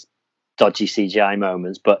definitely had its dodgy CGI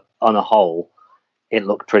moments, but on a whole, it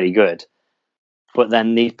looked pretty good. But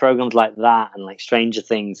then these programs like that and like Stranger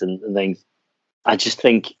Things and things, I just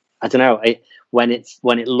think, I don't know, when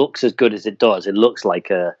it looks as good as it does, it looks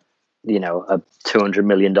like a a $200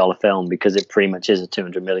 million film, because it pretty much is a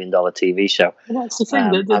 $200 million TV show. And that's the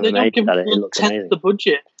thing, they don't give 1/10 the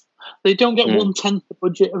budget. They don't get 1/10 the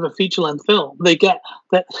budget of a feature-length film. They get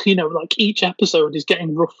that, like each episode is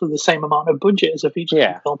getting roughly the same amount of budget as a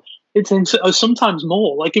feature-length film. It's sometimes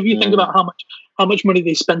more. Like if you think about how much money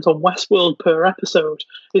they spent on Westworld per episode,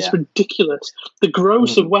 it's ridiculous. The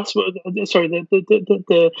gross of Westworld,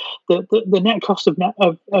 the net cost of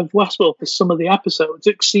Westworld for some of the episodes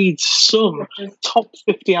exceeds some top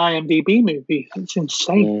 50 IMDb movies. It's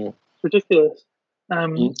insane, ridiculous.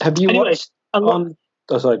 Have you watched on?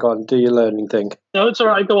 Oh, sorry, go on. Do your learning thing. No, it's all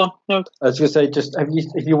right. Go on. No, I was going to say, just have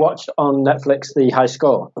you watched on Netflix The High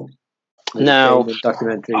Score? No,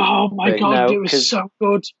 documentary. Oh my god, it was so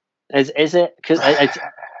good. Is it? Because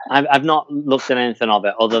I've not looked at anything of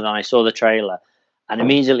it other than I saw the trailer, and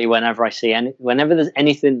immediately whenever there's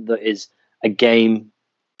anything that is a game,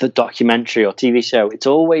 the documentary or TV show, it's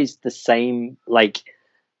always the same. Like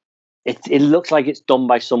it looks like it's done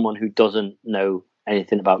by someone who doesn't know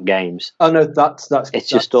anything about games. Oh no, that's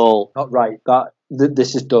just all not right.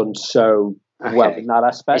 This is done so well in that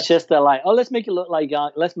aspect. It's just they're like, oh, let's make it look like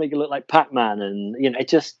Pac-Man, and it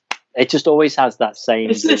just always has that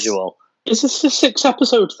same visual. Is this a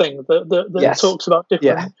 6-episode thing that talks about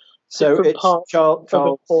different? Yeah. So different it's Charles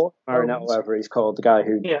Martinet, whatever he's called, the guy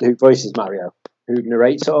who voices Mario, who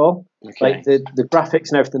narrates it all. Okay. Like the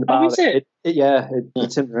graphics and everything about it.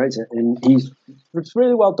 It's him narrating it, and it's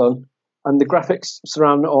really well done. And the graphics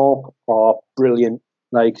surrounding it all are brilliant.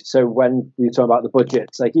 Like, so when you talk about the budget,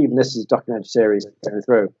 it's like, even this is a documentary series going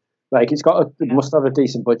through. Like, it must have a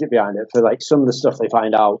decent budget behind it for like some of the stuff they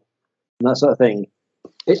find out and that sort of thing.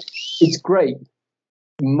 It's great.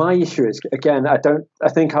 My issue is, again, I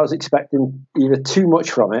think I was expecting either too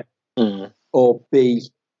much from it, or B,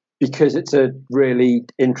 because it's a really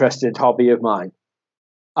interested hobby of mine,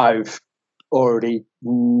 I've already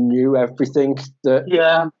knew everything that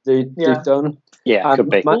they've done. Yeah, could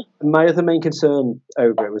be. My other main concern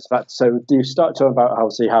over it was that, so you start talking about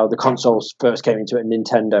how the consoles first came into it in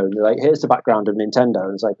Nintendo, and they're like, here's the background of Nintendo,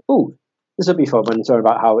 and it's like, oh, this will be fun. When you're talking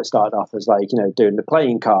about how it started off as like, doing the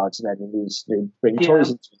playing cards, and then these bring toys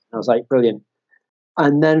into it. And I was like, brilliant.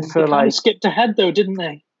 And then they skipped ahead though, didn't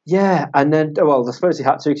they? Yeah, and then, well, I suppose they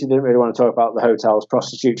had to, because they didn't really want to talk about the hotels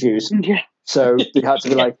prostitute use. Yeah. So they had to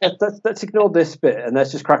be like, let's ignore this bit and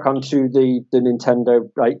let's just crack on to the Nintendo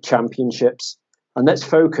championships, and let's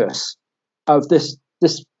focus of this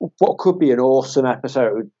what could be an awesome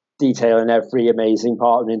episode detailing every amazing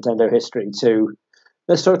part of Nintendo history. To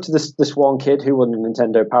let's talk to this one kid who won the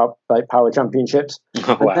Nintendo Power Championships,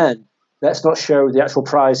 then let's not show the actual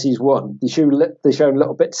prize he's won. They show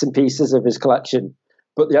little bits and pieces of his collection,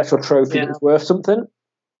 but the actual trophy is worth something.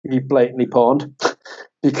 He blatantly pawned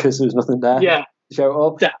because there was nothing there. Yeah, to show it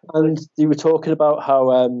all. Yeah. And you were talking about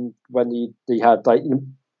how when they had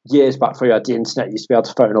years back before you had the internet, you used to be able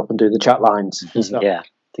to phone up and do the chat lines. And stuff. Yeah,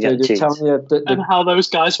 to get cheats. And how those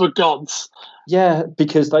guys were gods. Yeah,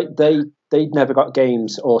 because they never got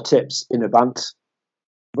games or tips in advance.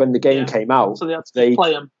 When the game came out, so they had to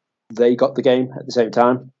play them. They got the game at the same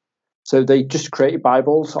time, so they just created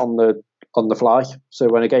Bibles on the fly. So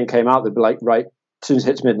when a game came out, they'd be like, right, as soon as it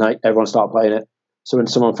hits midnight, everyone started playing it. So when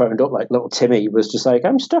someone phoned up, like little Timmy was just like,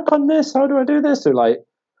 I'm stuck on this. How do I do this? They're like,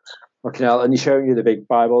 fucking hell. And he's showing you the big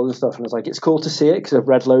Bible and stuff. And it's like, it's cool to see it because I've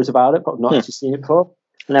read loads about it, but I've not actually seen it before.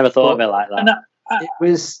 I never thought of it like that. It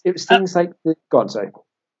was things like, go on, sorry.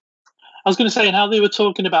 I was going to say, and how they were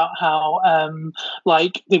talking about how,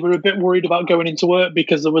 they were a bit worried about going into work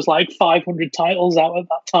because there was 500 titles out at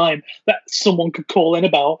that time that someone could call in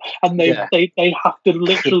about, and they have to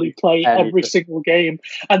literally play every single game,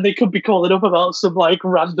 and they could be calling up about some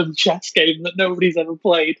random chess game that nobody's ever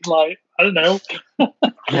played. I don't know.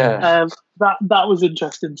 Yeah. That was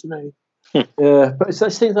interesting to me. Yeah, but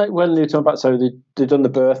it's things like when they were talking about, so they've done the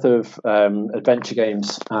birth of adventure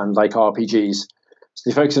games and RPGs. So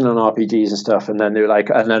they're focusing on RPGs and stuff, and then they were like,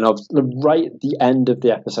 and then right at the end of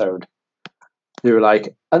the episode, they were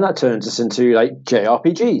like, and that turns us into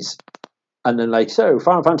JRPGs. And then so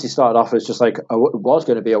Final Fantasy started off as just it was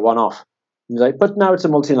going to be a one-off. But now it's a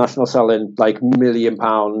multinational selling £1 million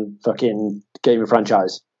fucking gaming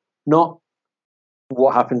franchise. Not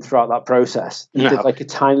what happened throughout that process. They did a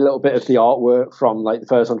tiny little bit of the artwork from the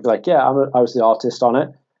first one to be I was the artist on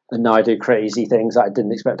it, and now I do crazy things that I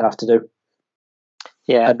didn't expect to have to do.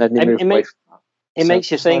 Yeah, and then it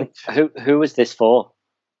makes you think, who was this for?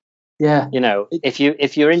 Yeah, if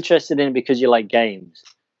you're interested in it because you like games,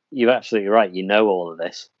 you're absolutely right. You know all of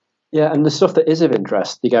this. Yeah, and the stuff that is of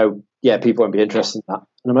interest, you go, yeah, people won't be interested in that.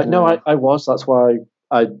 And I'm like, no, I was. That's why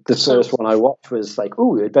The first one I watched was like,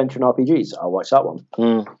 "Ooh, adventure and RPGs." I'll watch that one.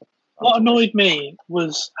 What annoyed me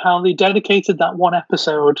was how they dedicated that one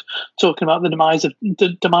episode talking about the demise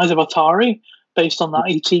of Atari based on that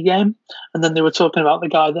ET game, and then they were talking about the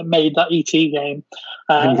guy that made that ET game.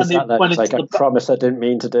 And they went into I promise I didn't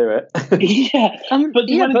mean to do it. Yeah, but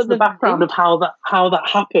they went into the background of how that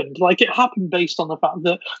happened. Like, it happened based on the fact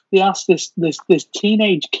that they asked this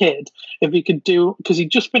teenage kid if he could do, because he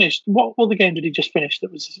just finished, what other game did he just finish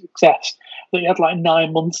that was a success that he had like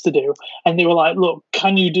 9 months to do, and they were like, look,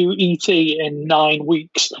 can you do ET in 9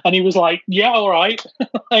 weeks? And he was like, yeah, all right.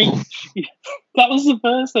 Like, that was the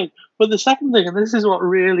first thing. But the second thing, and this is what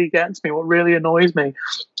really gets me, what really annoys me,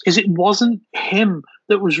 is it wasn't him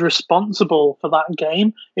that was responsible for that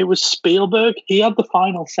game. It was Spielberg. He had the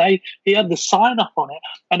final say. He had the sign-off on it.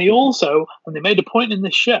 And he also, and they made a point in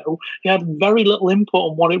this show, he had very little input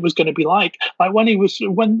on what it was going to be like. Like when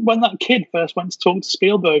that kid first went to talk to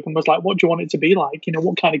Spielberg and was like, what do you want it to be like? You know,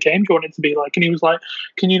 what kind of game do you want it to be like? And he was like,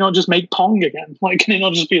 can you not just make Pong again? Like, can it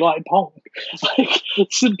not just be like Pong? Like,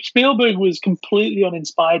 Spielberg was completely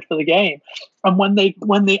uninspired for the game. And when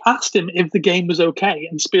they asked him if the game was okay,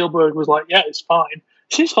 and Spielberg was like, yeah, it's fine,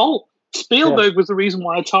 it's his fault. Spielberg was the reason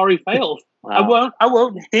why Atari failed. Wow. I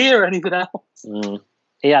won't hear anything else.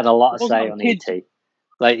 He had a lot of say on ET.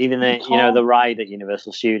 Like, even the ride at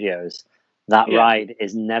Universal Studios, that ride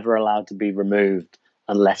is never allowed to be removed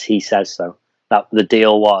unless he says so. That the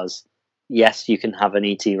deal was, yes, you can have an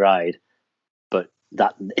ET ride, but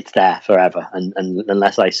that it's there forever, and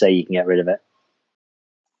unless I say you can get rid of it.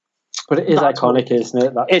 But it is iconic, isn't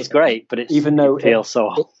it? It's great, but even though it feels so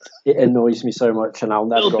old. It annoys me so much, and I'll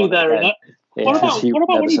never go there. Again. What about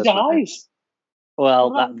when he dies?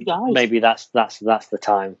 Well, maybe that's the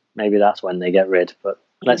time. Maybe that's when they get rid. But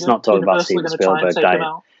let's not talk about Steven Spielberg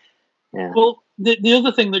dying. Yeah. Well, the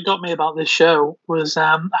other thing that got me about this show was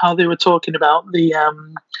how they were talking about the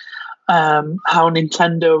how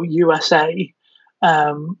Nintendo USA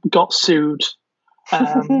got sued.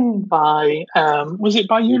 By was it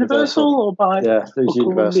by Universal or by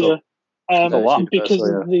Universal?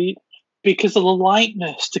 Because of the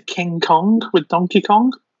likeness to King Kong with Donkey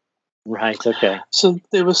Kong. Right. Okay. So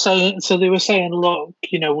they were saying, look,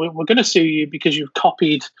 we're going to sue you because you've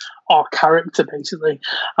copied our character, basically.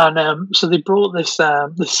 And so they brought this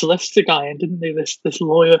solicitor guy in, didn't they? This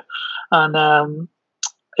lawyer, and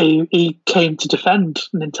he came to defend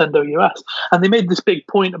Nintendo US, and they made this big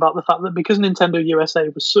point about the fact that because Nintendo USA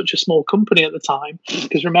was such a small company at the time,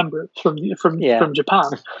 because remember from Japan,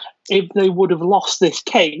 if they would have lost this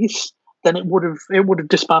case, then it would have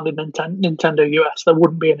disbanded Nintendo US. There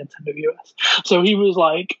wouldn't be a Nintendo US. So he was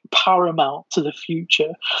like paramount to the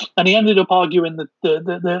future, and he ended up arguing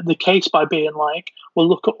the case by being like, well,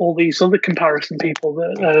 look at all these other comparison people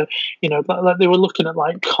that that they were looking at,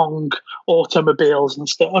 like Kong automobiles and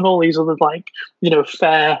stuff, and all these other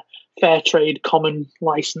fair trade common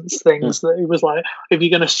license things that he was like, if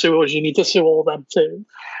you're going to sue us, you need to sue all them too.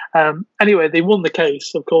 Anyway, they won the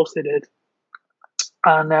case. Of course they did.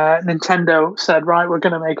 And Nintendo said, right, we're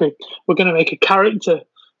going to make a character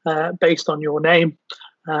based on your name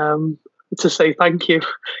to say thank you.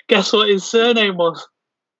 Guess what his surname was?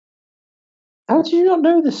 How do you not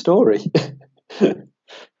know this story?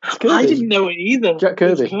 I didn't know it either. Jack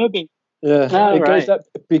Kirby. It's Kirby. Yeah, goes up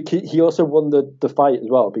because he also won the fight as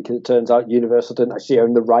well, because it turns out Universal didn't actually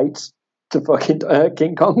own the rights to fucking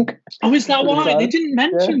King Kong. Oh, is that why? They didn't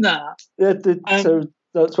mention that. Yeah, so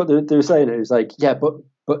that's what they were saying. It was like, yeah, but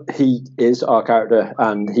he is our character,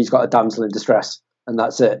 and he's got a damsel in distress, and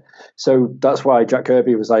that's it. So that's why Jack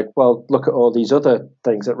Kirby was like, well, look at all these other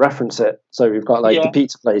things that reference it. So we've got the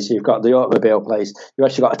pizza place, you've got the automobile place, you've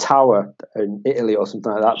actually got a tower in Italy or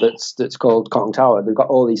something like that that's called Kong Tower. They've got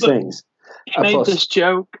all these things. He made this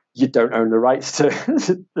joke. You don't own the rights to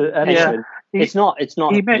anything. Yeah. It's not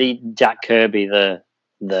the Jack Kirby,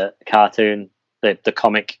 the cartoon, the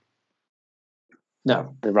comic.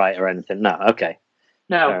 No, the writer or anything. No, okay.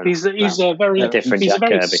 No, he's a very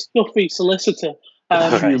stuffy solicitor.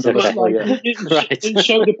 It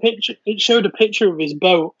showed a picture of his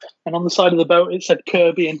boat, and on the side of the boat it said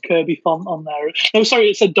Kirby and Kirby font on there. No, sorry,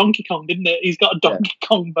 it said Donkey Kong, didn't it? He's got a Donkey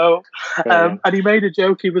Kong boat, and he made a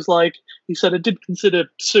joke. He said, I did consider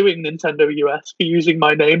suing Nintendo US for using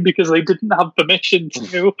my name because they didn't have permission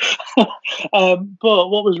to. But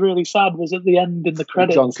what was really sad was at the end in the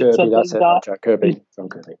credits, John Kirby, that's it. Jack Kirby, John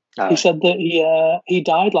Kirby. He said that he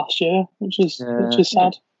died last year, which is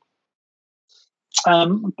sad.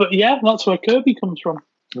 But yeah, that's where Kirby comes from.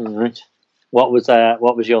 All right. What was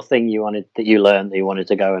your thing you wanted that you learned that you wanted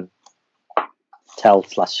to go and tell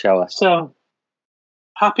 / show us? So,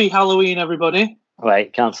 happy Halloween, everybody!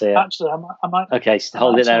 Wait, can't see it. Actually, I might. Okay,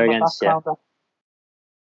 hold it there against you.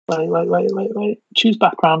 Wait. Choose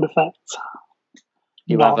background effects.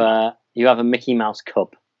 You have a Mickey Mouse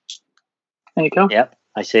cup. There you go. Yep,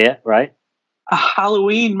 I see it. Right. A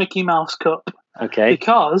Halloween Mickey Mouse cup. Okay.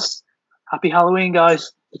 Because happy Halloween,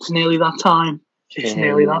 guys! It's nearly that time. It's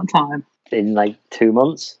nearly that time. In like 2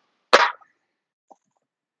 months.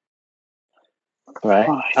 Right.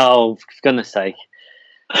 Oh, for goodness sake.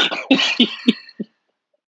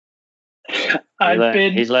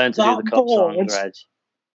 He's learned to do the cup song, Reg.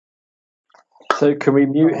 So can we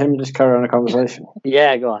mute him and just carry on a conversation?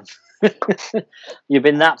 Yeah, go on. You've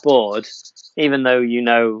been that bored, even though you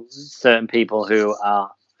know certain people who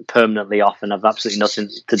are permanently off and have absolutely nothing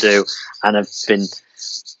to do and have been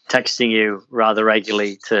texting you rather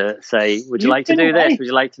regularly to say, would you like to do this? Would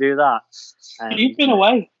you like to do that? You've been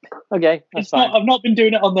away. Okay, that's fine. I've not been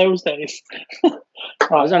doing it on those days. I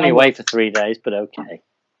was only away for 3 days, but okay.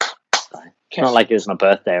 It's fine. It's not like it was my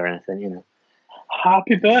birthday or anything, you know.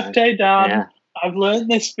 Happy birthday, Dan. Yeah. I've learned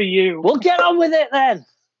this for you. We'll get on with it then.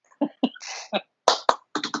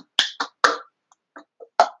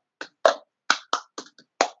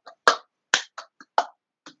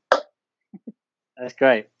 That's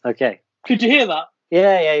great. Okay. Could you hear that?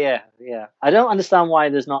 Yeah. I don't understand why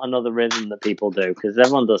there's not another rhythm that people do, because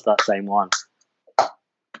everyone does that same one.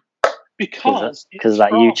 Because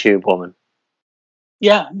that YouTube woman.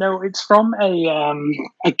 Yeah, no, it's from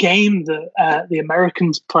a game that the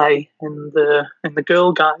Americans play in the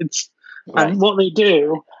Girl Guides. Right. And what they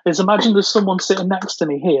do is, imagine there's someone sitting next to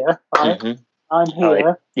me here, right? Mm-hmm. I'm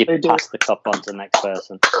here. You pass the cup on to the next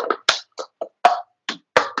person.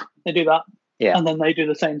 They do that. Yeah. And then they do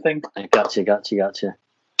the same thing. Gotcha.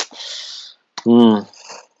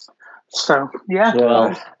 So,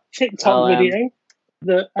 yeah. TikTok video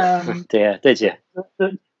that... did you?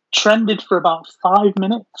 That trended for about 5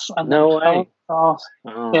 minutes. And no way.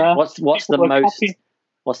 Yeah. What's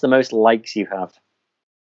the most likes you have?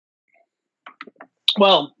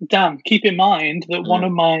 Well, Dan, keep in mind that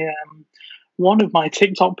one of my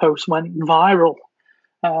TikTok posts went viral,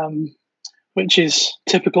 which is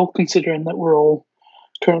typical considering that we're all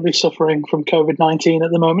currently suffering from COVID-19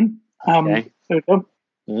 at the moment. Okay. There we go.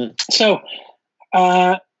 So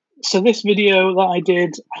this video that I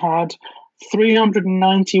did had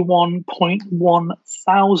 391.1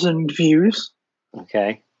 thousand views.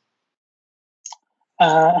 Okay.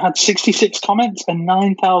 Had 66 comments and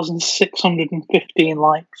 9,615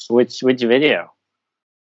 likes. Which video?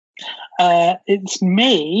 It's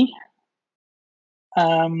me.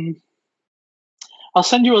 I'll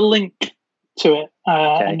send you a link to it,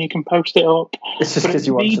 and you can post it up. It's just because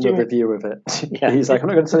you want another view of it. Yeah. He's like, I'm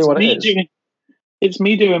not going to tell you what it is. It's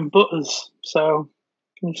me doing butters. So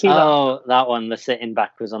can you see that? Oh, that one, the sitting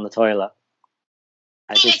backwards on the toilet.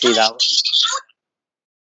 I did see that one.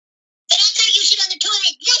 But I thought you sit on the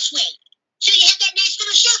toilet this way. So you have that nice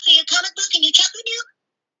little shelf for your comic book and your chocolate milk?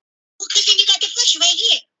 Well, because then you got the flusher right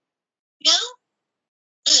here. No?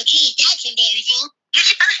 Oh, geez, that's embarrassing. You're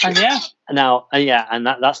supposed to know. And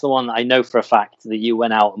that's the one that I know for a fact that you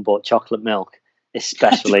went out and bought chocolate milk,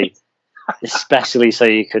 especially so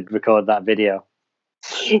you could record that video.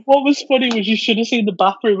 What was funny was you should have seen the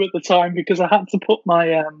bathroom at the time, because I had to put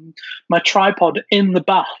my my tripod in the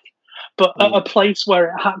bath, but at a place where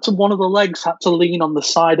it had to, one of the legs had to lean on the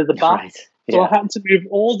side of the bath. Right. Yeah. So I had to move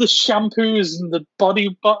all the shampoos and the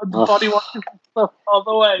body wash and stuff all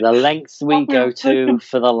the way. The lengths we go to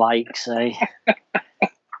for the likes, eh?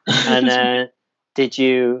 And did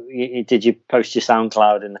you post your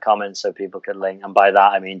SoundCloud in the comments so people could link? And by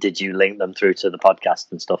that I mean, did you link them through to the podcast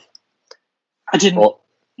and stuff? I didn't.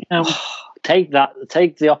 Take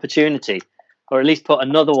the opportunity, or at least put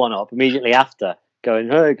another one up immediately after, going,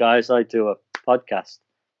 "Hey guys, I do a podcast."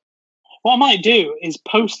 What I might do is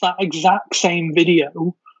post that exact same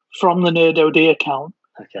video from the Nerd OD account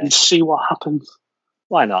and see what happens.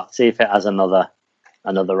 Why not? See if it has another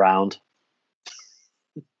round.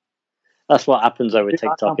 That's what happens over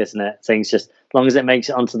TikTok, isn't it? Things just, as long as it makes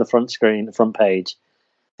it onto the front screen, the front page,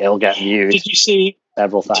 it'll get viewed. Did you see,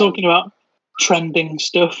 several thousand. Talking about trending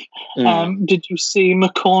stuff, did you see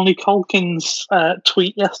Macaulay Culkin's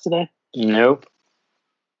tweet yesterday? Nope.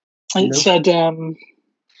 It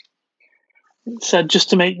said,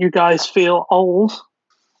 just to make you guys feel old,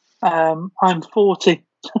 I'm 40.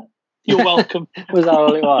 You're welcome. Was that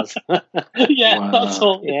all it was? Yeah, wow. That's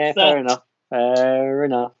all. Yeah, fair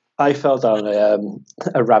enough. I fell down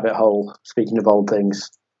a rabbit hole, speaking of old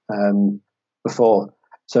things, before.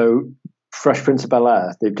 So Fresh Prince of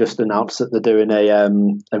Bel-Air, they've just announced that they're doing a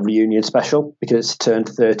reunion special because it's turned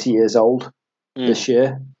 30 years old. this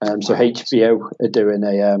year. So HBO are doing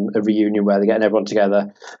a reunion where they're getting everyone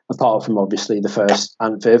together, apart from obviously the first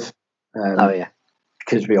Aunt Viv.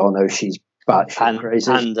 Because we all know she's batshit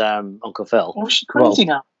crazy. And Uncle Phil. Oh, she's crazy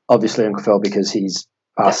now. Obviously Uncle Phil, because he's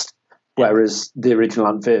passed. Yeah. Whereas the original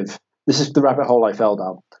Aunt Viv, this is the rabbit hole I fell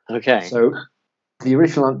down. Okay. So the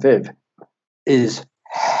original Aunt Viv is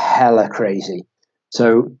hella crazy.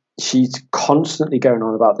 So she's constantly going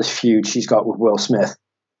on about this feud she's got with Will Smith,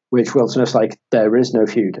 which Will Smith's like, there is no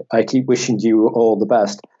feud. I keep wishing you all the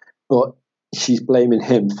best. But she's blaming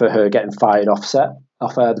him for her getting fired off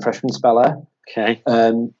The Fresh Prince of Bel-Air. Okay.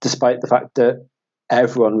 Despite the fact that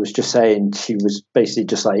everyone was just saying she was basically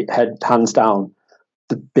just like hands down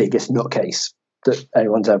the biggest nutcase that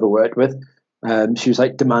anyone's ever worked with. She was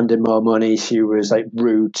like demanding more money. She was like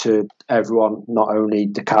rude to everyone, not only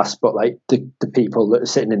the cast but like the people that are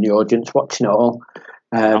sitting in the audience watching it all.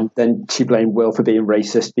 Then she blamed Will for being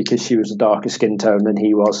racist because she was a darker skin tone than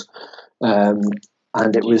he was.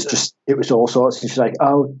 And it was all sorts. And she's like,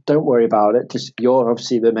 oh, don't worry about it. Just, you're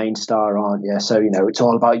obviously the main star, aren't you? So, it's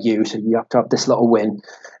all about you. So you have to have this little win.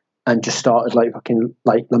 And just started like fucking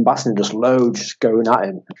like lambasting just loads, just going at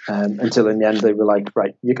him. Until in the end they were like,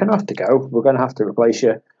 right, you're going to have to go. We're going to have to replace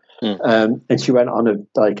you. And she went on a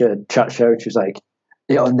chat show. She was like,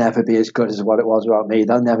 it'll never be as good as what it was without me.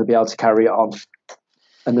 They'll never be able to carry it on.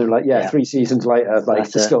 And they're like, 3 seasons later, like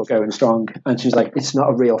they're still going strong. And she's like, it's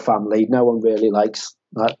not a real family. No one really likes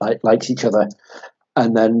each other.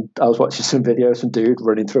 And then I was watching some videos, some dude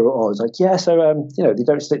running through it all. I was like, they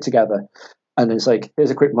don't stick together. And it's like,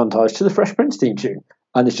 here's a quick montage to the Fresh Prince theme tune.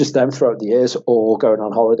 And it's just them throughout the years all going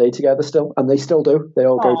on holiday together still. And they still do. They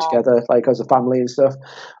all go together like as a family and stuff,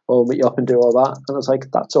 all meet up and do all that. And I was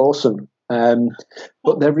like, that's awesome.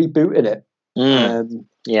 But they're rebooting it.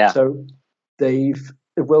 So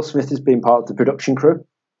Will Smith has been part of the production crew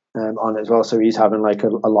on it as well, so he's having like a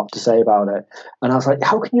lot to say about it. And I was like,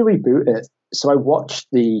 how can you reboot it? So I watched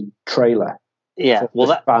the trailer. Yeah, well,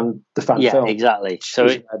 the fan film. Exactly. So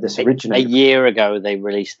this original a year ago, they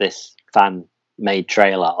released this fan-made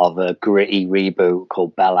trailer of a gritty reboot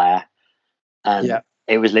called Bel-Air, and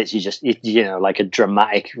it was literally just like a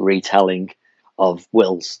dramatic retelling of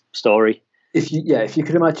Will's story. If you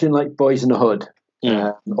could imagine like Boys in the Hood.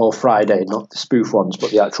 Or Friday, not the spoof ones,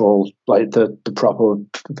 but the actual, like the proper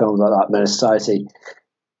films like that, Menace Society.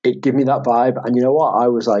 It gave me that vibe, and you know what? I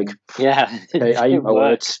was like, okay, I eat my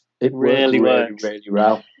words. It really works, really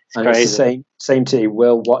well. And crazy. It's the same to you.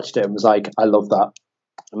 Will watched it and was like, I love that.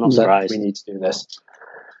 I'm not surprised. We need to do this.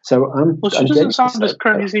 So she doesn't sound as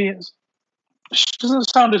crazy as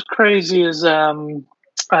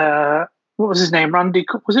what was his name? Randy?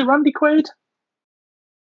 Was it Randy Quaid?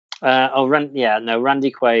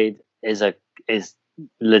 Randy Quaid is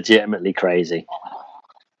legitimately crazy.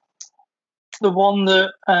 The one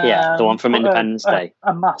that the one from Independence Day,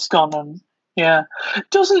 a mask on, and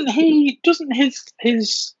doesn't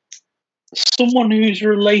his someone who's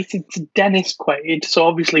related to Dennis Quaid, so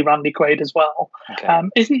obviously Randy Quaid as well. Okay.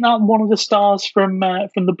 Isn't that one of the stars from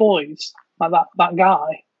The Boys? Like that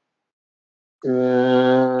guy.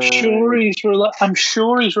 I'm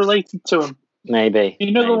sure he's related to him. Maybe.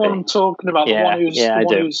 You know the one I'm talking about, the one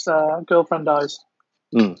whose girlfriend dies.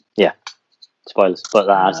 Yeah. Spoilers, but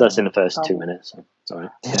that's in the first 2 minutes. So sorry.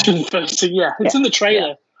 It's in the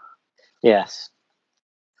trailer. Yes.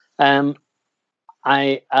 I'll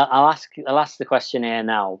ask the question here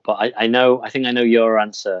now, but I think I know your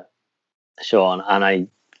answer, Sean, and I'm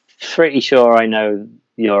pretty sure I know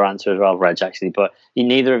your answer as well, Reg. Actually, but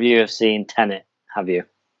neither of you have seen Tenet, have you?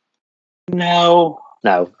 No.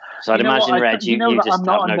 So I'd imagine, Reg, you just have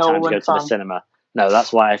no time to go to the cinema. No,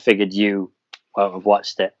 that's why I figured you won't have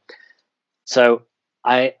watched it. So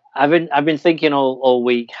I've been thinking all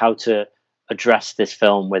week how to address this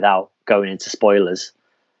film without going into spoilers,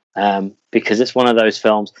 because it's one of those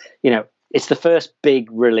films. It's the first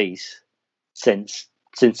big release since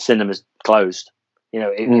cinemas closed.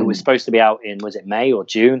 It was supposed to be out in, was it May or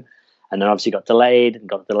June, and then obviously got delayed,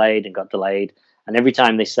 and every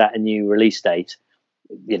time they set a new release date,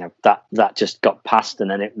 that just got passed,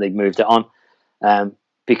 and then they moved it on.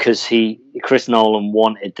 Because Chris Nolan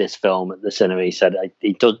wanted this film at the cinema. He said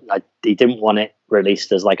he didn't want it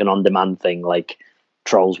released as like an on-demand thing, like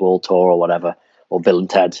Trolls World Tour or whatever, or Bill and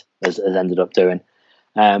Ted has ended up doing.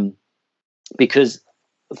 Because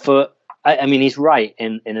he's right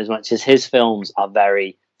in as much as his films are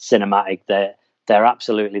very cinematic.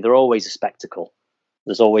 They're always a spectacle.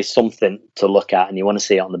 There's always something to look at, and you want to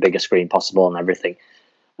see it on the biggest screen possible and everything.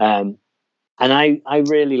 And I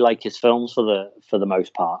really like his films for the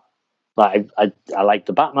most part. Like I like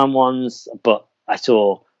the Batman ones, but I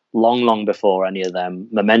saw long before any of them.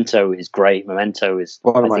 Memento is great. Memento is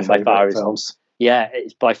one of my favorite films. Yeah,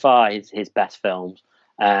 it's by far his best films.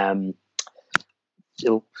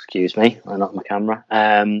 Excuse me, I knocked my camera.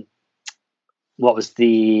 What was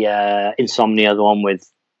the Insomnia, the one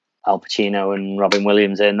with Al Pacino and Robin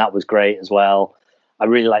Williams in? That was great as well. I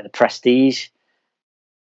really like The Prestige.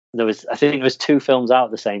 I think there was 2 films out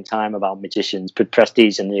at the same time about magicians,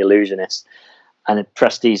 Prestige and The Illusionist, and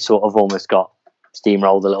Prestige sort of almost got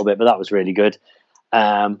steamrolled a little bit, but that was really good.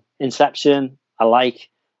 Inception, I like,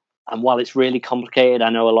 and while it's really complicated, I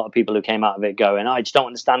know a lot of people who came out of it going, I just don't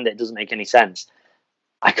understand it doesn't make any sense.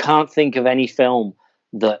 I can't think of any film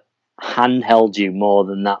that handheld you more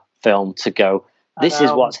than that film to go, this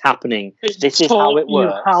is what's happening. This is how it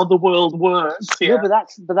works. How the world works. Yeah, but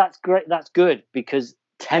that's great. That's good, because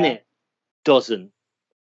Tenet doesn't.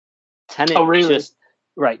 Tenet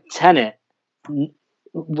Tenet,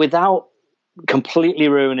 without completely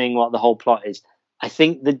ruining what the whole plot is, I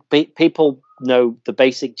think that people know the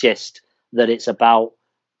basic gist, that it's about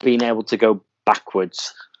being able to go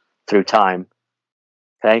backwards through time.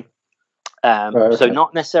 Okay? So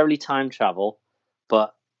not necessarily time travel,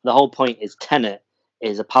 but the whole point is Tenet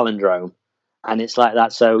is a palindrome, and it's like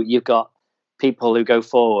that. So you've got people who go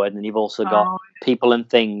forward, and you've also got people and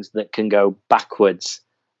things that can go backwards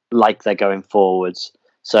like they're going forwards.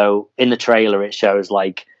 So in the trailer it shows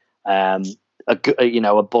like a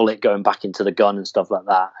bullet going back into the gun and stuff like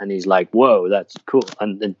that, and he's like, whoa, that's cool.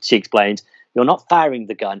 And then she explains, you're not firing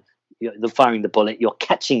the gun, you're firing the bullet, you're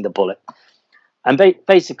catching the bullet. And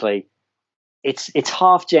basically it's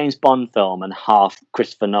half James Bond film and half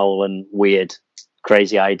Christopher Nolan weird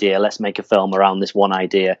crazy idea, let's make a film around this one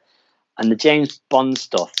idea. And the James Bond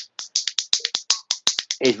stuff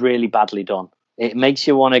is really badly done. It makes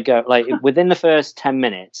you want to go, like, within the first 10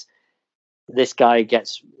 minutes, this guy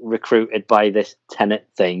gets recruited by this Tenet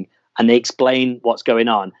thing, and they explain what's going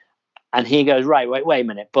on. And he goes, right, wait a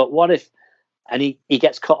minute, but what if, and he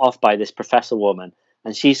gets cut off by this professor woman,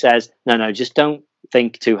 and she says, no, just don't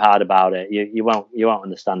think too hard about it. You won't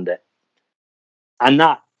understand it. And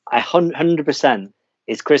that, 100%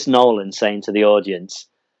 is Chris Nolan saying to the audience,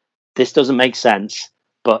 this doesn't make sense,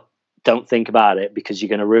 but don't think about it, because you're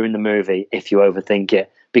going to ruin the movie if you overthink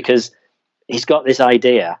it. Because he's got this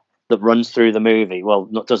idea that runs through the movie. Well,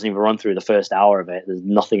 doesn't even run through the first hour of it. There's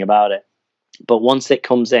nothing about it. But once it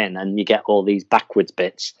comes in and you get all these backwards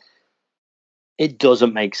bits, it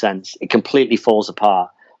doesn't make sense. It completely falls apart.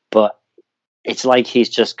 But it's like he's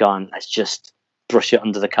just gone, let's just brush it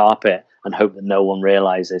under the carpet and hope that no one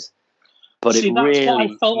realizes. But see, that's what I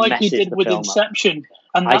felt like he did with Inception,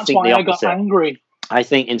 and that's why I got angry. I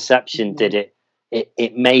think Inception did it.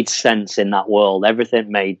 It made sense in that world.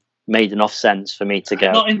 Everything made enough sense for me to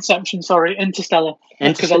go. Not Inception, sorry, Interstellar.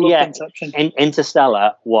 Because I love Inception.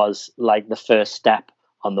 Interstellar was like the first step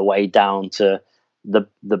on the way down to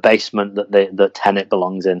the basement that Tenet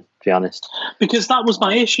belongs in, to be honest. Because that was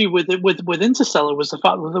my issue with Interstellar, was the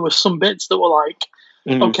fact that there were some bits that were like,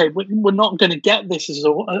 okay, we're not going to get this as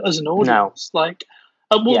an audience. No. Like,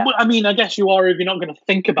 I mean, I guess you are if you're not going to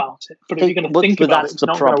think about it. But if you're going to think about it, it's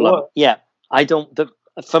not going to work. Yeah, I don't.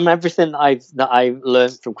 From everything that I've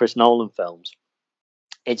learned from Chris Nolan films,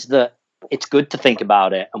 it's that it's good to think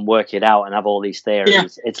about it and work it out and have all these theories. Yeah.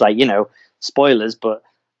 It's like, spoilers, but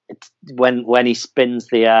it's when he spins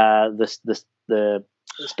the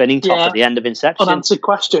spinning top at the end of Inception, unanswered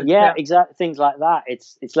question. Yeah, exactly. Things like that.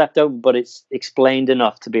 It's left open, but it's explained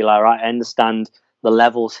enough to be like, right, I understand the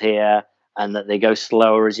levels here, and that they go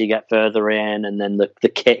slower as you get further in, and then the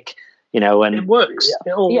kick, and it works.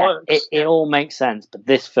 It all works. It all makes sense. But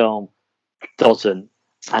this film doesn't,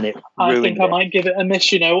 and I think I might give it a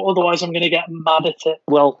miss. Otherwise I'm going to get mad at it.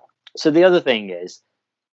 Well, so the other thing is,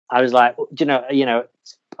 I was like,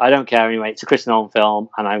 I don't care anyway. It's a Chris Nolan film,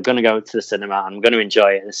 and I'm going to go to the cinema. I'm going to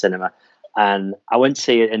enjoy it in the cinema. And I went to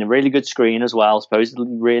see it in a really good screen as well, supposedly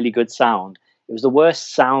really good sound. It was the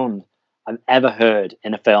worst sound I've ever heard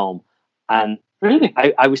in a film. And really,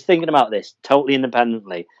 I was thinking about this totally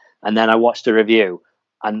independently. And then I watched a review,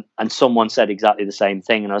 and someone said exactly the same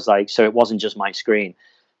thing. And I was like, so it wasn't just my screen.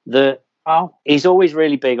 He's always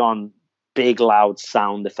really big on big, loud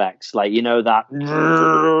sound effects. Like,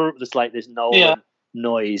 that, just like this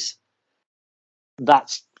noise.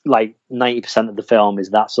 That's like 90% of the film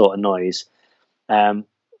is that sort of noise. And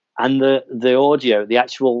the audio, the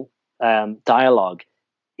actual dialogue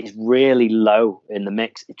is really low in the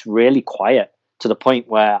mix. It's really quiet to the point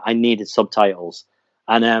where I needed subtitles.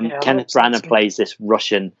 And Kenneth Branagh plays this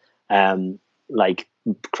Russian like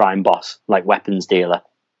crime boss, like weapons dealer.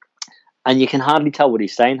 And you can hardly tell what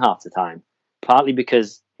he's saying half the time, partly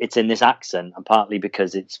because it's in this accent, and partly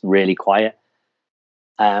because it's really quiet.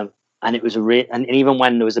 And it was and even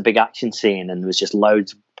when there was a big action scene and there was just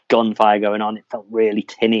loads of gunfire going on, it felt really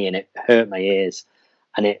tinny and it hurt my ears.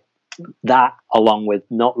 And that, along with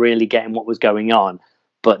not really getting what was going on,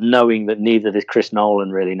 but knowing that neither does Chris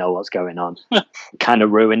Nolan really know what's going on, kind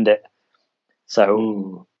of ruined it.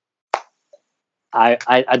 So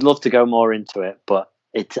I'd love to go more into it, but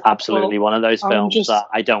it's absolutely one of those films that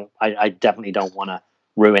I definitely don't want to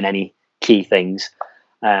ruin any key things.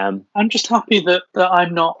 I'm just happy that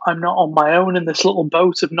I'm not on my own in this little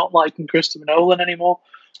boat of not liking Christopher Nolan anymore.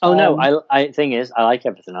 Oh no, thing is, I like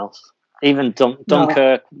everything else. Even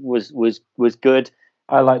Dunkirk was good.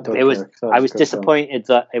 I like Dunkirk. I was disappointed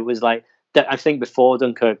that it was like, I think before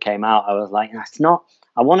Dunkirk came out, I was like, it's not.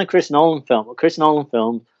 I want a Chris Nolan film. But Chris Nolan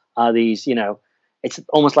films are these, it's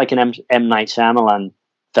almost like an M. Night Shyamalan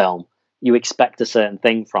film. You expect a certain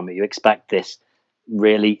thing from it. You expect this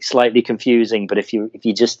really slightly confusing, but if you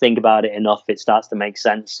just think about it enough, it starts to make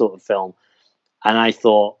sense sort of film. And I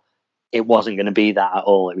thought it wasn't going to be that at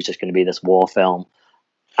all. It was just going to be this war film.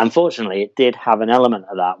 Unfortunately, it did have an element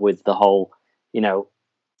of that with the whole,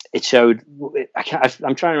 it showed.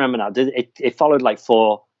 I'm trying to remember now. It followed like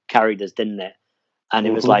 4 characters, didn't it? And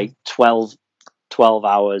it was like 12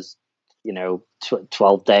 hours,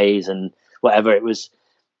 12 days and whatever. It was.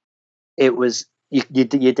 You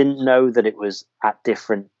didn't know that it was at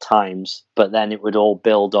different times, but then it would all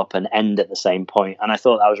build up and end at the same point. And I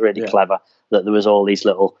thought that was really clever, that there was all these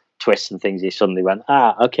little twists and things. You suddenly went,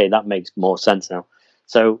 okay, that makes more sense now.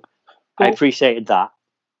 So I appreciated that.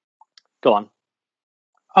 Go on.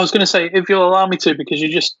 I was going to say, if you'll allow me to, because you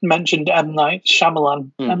just mentioned M. Night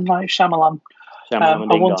Shyamalan. M. Night Shyamalan. I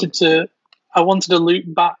wanted to loop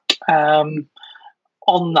back on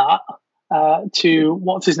that. To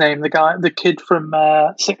what's his name? The kid from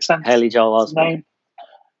Sixth Sense. Haley Joel Osment.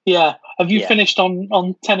 Yeah. Have you finished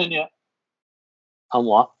on Tenet yet? On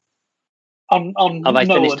what? On have I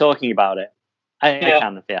finished talking about it? I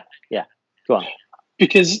kind of, yeah. Go on.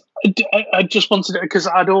 Because I just wanted to, because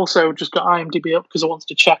I'd also just got IMDb up because I wanted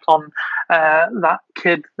to check on that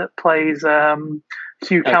kid that plays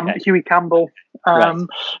Huey Campbell. Right.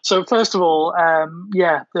 So first of all,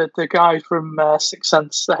 the guy from Sixth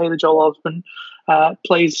Sense, Haley Joel Osment,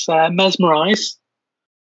 plays Mesmerize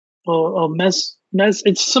or Mes.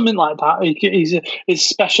 It's something like that. His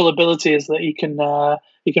special ability is that he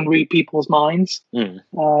can read people's minds. And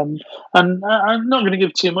I'm not going to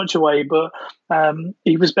give too much away, but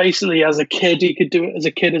he was basically, as a kid, he could do it as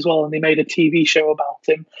a kid as well, and they made a TV show about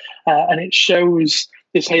him, and it shows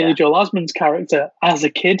this Haley Joel Osment's character as a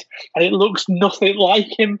kid, and it looks nothing like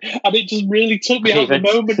him, and it just really took me out of the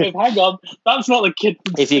moment of, hang on, that's not the kid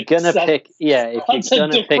from if you're gonna pick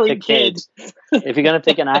a kid, if you're gonna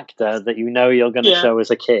pick an actor that you're gonna show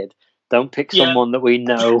as a kid, don't pick someone that we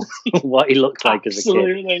know what he looks like as a kid.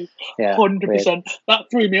 Absolutely, 100%. That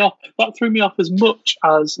threw me off. That threw me off as much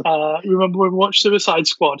as remember when we watched Suicide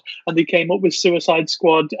Squad and they came up with Suicide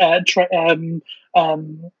Squad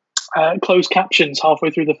closed captions halfway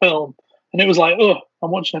through the film, and it was like, I'm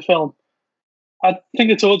watching a film. I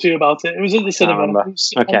think I talked to you about it. It was at the cinema.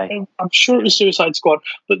 I'm sure it was Suicide Squad,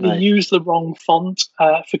 but they used the wrong font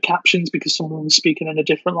for captions because someone was speaking in a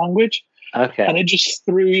different language. Okay, and it just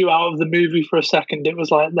threw you out of the movie for a second. It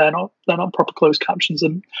was like they're not proper closed captions,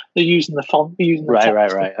 and they're using the font. They're using the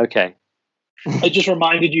text. Right. Okay. It just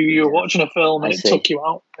reminded you were watching a film, and it took you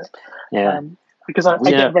out. Yeah. Because I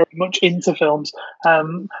get very much into films,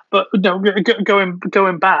 but no,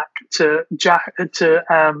 going back to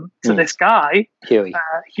this guy,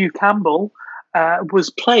 Hugh Campbell, was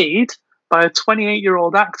played by a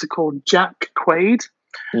 28-year-old actor called Jack Quaid,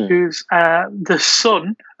 who's the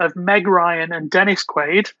son of Meg Ryan and Dennis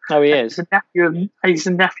Quaid. Oh, he is. He's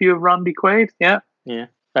the nephew of Randy Quaid. Yeah. Yeah.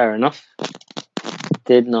 Fair enough.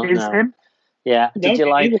 Did not know. Him? Yeah. Did you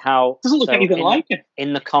like how? Doesn't look anything like him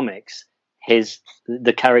in the comics?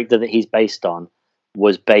 The character that he's based on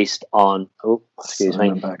was based on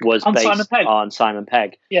Simon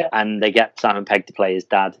Pegg. Yeah, and they get Simon Pegg to play his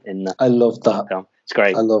dad in the. I love that film. It's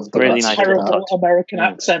great. I love that. Really nice. Terrible American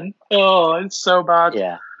accent. Oh, it's so bad.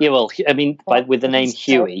 Yeah. Well, I mean, with the name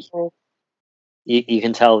Huey, you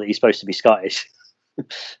can tell that he's supposed to be Scottish.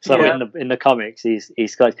 So in the comics, he's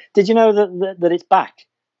Scottish. Did you know that it's back?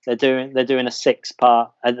 They're doing a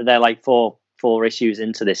 6-part. They're like four issues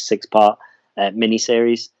into this 6-part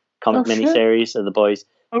miniseries, comic miniseries of the boys.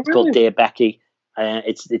 It's called Dear Becky.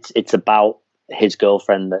 It's about his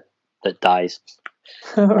girlfriend that dies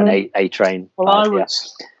on a train. Well,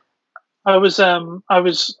 I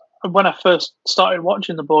was when I first started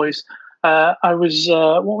watching The Boys, I was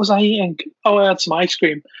what was I eating? Oh, I had some ice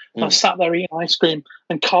cream. I sat there eating ice cream,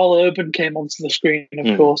 and Carl Urban came onto the screen.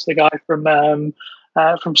 Of course, the guy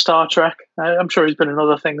from Star Trek. I'm sure he's been in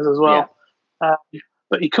other things as well. Yeah.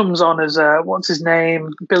 But he comes on as what's his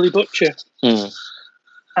name, Billy Butcher,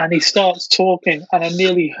 and he starts talking, and I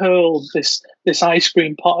nearly hurled this ice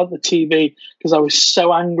cream pot at the TV because I was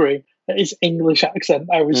so angry at his English accent.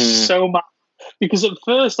 I was so mad. Because at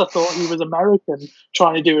first I thought he was American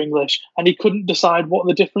trying to do English, and he couldn't decide what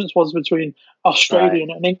the difference was between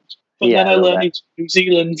Australian and English. But then I learned he's New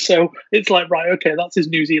Zealand, so it's like, right, okay, that's his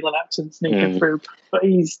New Zealand accent sneaking through. But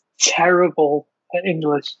he's terrible at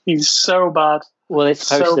English. He's so bad. Well, it's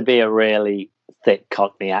supposed to be a really thick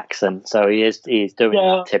Cockney accent, so he's doing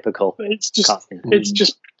that typical. But it's just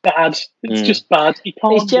bad. It's just bad.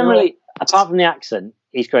 He's generally, apart from the accent,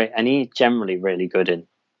 he's great, and he's generally really good in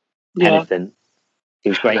anything. He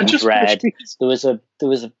was great in Dread. There was a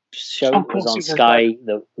show that was on Sky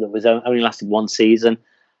that was only lasted one season,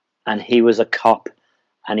 and he was a cop,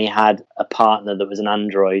 and he had a partner that was an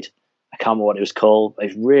android. I can't remember what it was called. It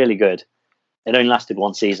was really good. It only lasted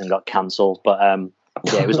one season, got cancelled, but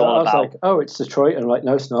it was all about. Like, oh, it's Detroit, and I'm like,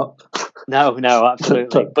 no, it's not. No,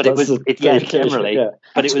 absolutely. But it was generally. Yeah.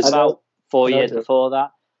 But it was about 4 years before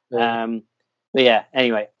that. Yeah. But yeah,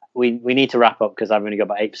 anyway. We need to wrap up because I've only got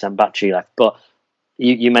about 8% battery left. But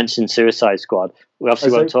you mentioned Suicide Squad. We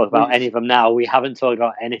obviously won't talk about any of them now. We haven't talked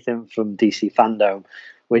about anything from DC Fandom,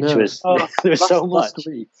 which was there was so much. Last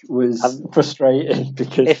week was frustrating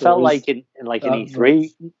because it felt like in an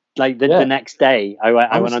E3. Like the next day, I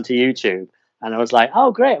went onto YouTube and I was like,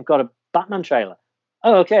 "Oh, great! I've got a Batman trailer.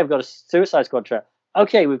 Oh, okay, I've got a Suicide Squad trailer.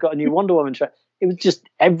 Okay, we've got a new Wonder Woman trailer." It was just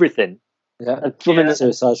everything. The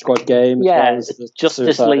Suicide Squad game. Yeah,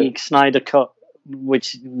 Justice League Snyder Cut,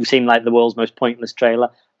 which seemed like the world's most pointless trailer.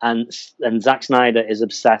 And Zack Snyder is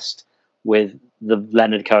obsessed with the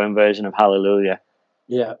Leonard Cohen version of Hallelujah.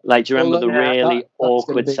 Yeah. Like, do you remember the really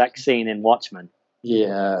awkward sex scene in Watchmen?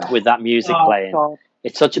 Yeah. With that music playing. God.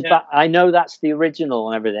 It's such a bad... I know that's the original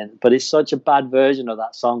and everything, but it's such a bad version of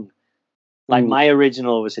that song. Like, my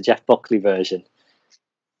original was a Jeff Buckley version.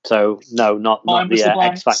 So, no, not the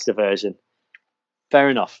X Factor version. Fair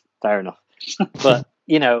enough. But,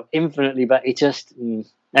 infinitely, but it just...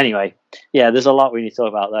 Anyway, there's a lot we need to talk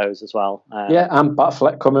about those as well. And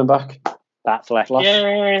Batfleck coming back. Batfleck.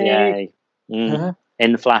 Yay!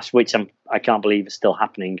 In the Flash, which I can't believe is still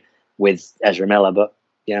happening with Ezra Miller, but,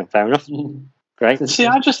 fair enough. Great. See,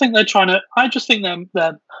 I just think they're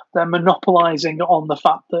monopolizing on the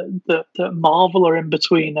fact that Marvel are in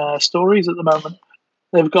between stories at the moment.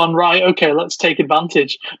 They've gone, right, okay, let's take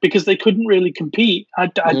advantage, because they couldn't really compete. I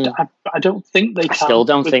don't think they can. I still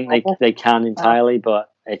don't think they can entirely, but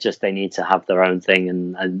it just, they need to have their own thing,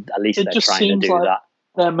 and at least they're trying to do like that.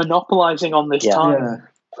 They're monopolizing on this time. Yeah.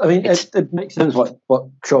 I mean, it makes sense what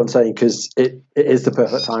Sean's saying, because it is the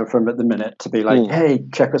perfect time for him at the minute to be like, hey,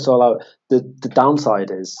 check us all out. The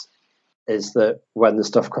downside is that when the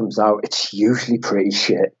stuff comes out, it's usually pretty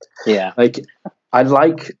shit. Yeah. Like, I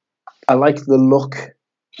like the look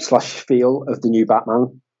 / feel of the new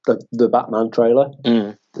Batman, the Batman trailer.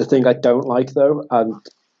 The thing I don't like, though, and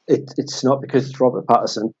it's not because it's Robert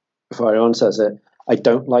Pattinson, before anyone says it, I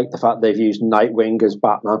don't like the fact they've used Nightwing as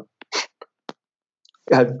Batman.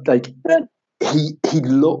 He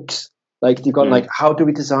looks like you've got like, how do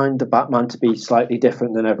we design the Batman to be slightly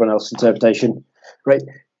different than everyone else's interpretation? Right?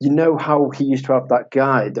 You know how he used to have that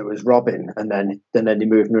guy that was Robin, and then he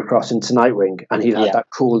moved him across into Nightwing, and he had that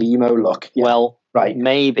cool emo look. Yeah. Well, right?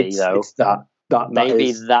 Maybe it's that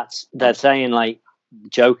that's they're saying like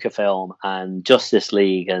Joker film and Justice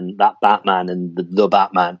League and that Batman and the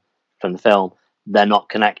Batman from the film, they're not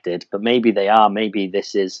connected, but maybe they are. Maybe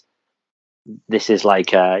this is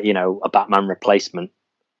like a Batman replacement.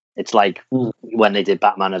 It's like when they did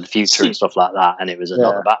Batman of the Future and stuff like that, and it was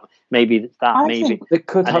another Batman. Maybe that. Maybe it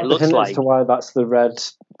could have the hint as to why that's the red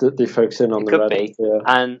that they focus in on. The red. Could be,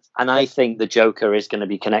 and I think the Joker is going to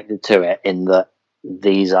be connected to it in that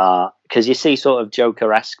these are, because you see sort of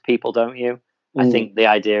Joker-esque people, don't you? I think the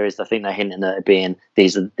idea is, I think they're hinting at it being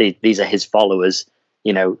these are his followers.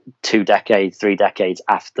 2 decades, 3 decades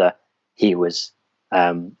after he was,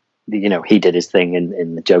 he did his thing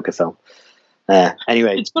in the Joker film.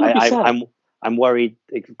 Anyway, I'm worried.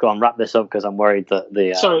 Go on, wrap this up, because I'm worried that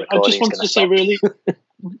the. Sorry, I just wanted to say really.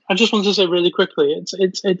 I just wanted to say really quickly,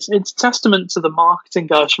 it's testament to the marketing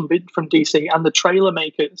guys from DC and the trailer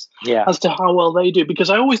makers as to how well they do.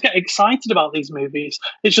 Because I always get excited about these movies.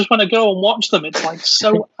 It's just when I go and watch them, it's like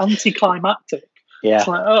so anticlimactic. Yeah, it's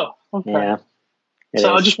like, oh, okay.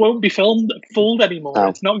 So I just won't be fooled anymore. No.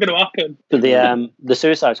 It's not going to happen. But the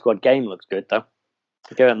Suicide Squad game looks good though.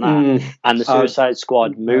 Given that, and the Suicide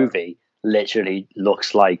Squad movie literally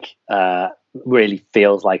looks like, really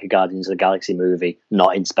feels like a Guardians of the Galaxy movie,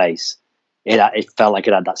 not in space. It felt like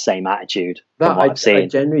it had that same attitude. I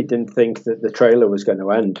genuinely didn't think that the trailer was going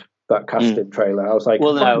to end. That casting trailer, I was like,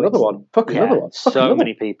 another one. So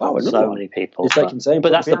many people. It's like insane.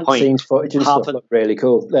 But that's the point. Scenes footage and stuff look really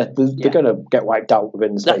cool. They're going to get wiped out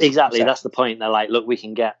within the space. Exactly, that's the point. They're like, look, we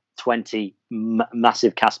can get 20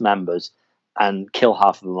 massive cast members and kill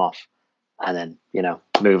half of them off, and then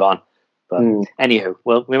move on. But anywho,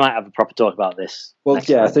 well, we might have a proper talk about this. Well,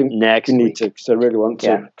 I think next we need to, because I really want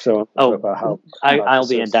to. So about how I'll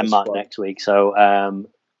be in Denmark next week, so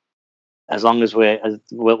as long as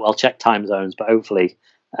I'll check time zones, but hopefully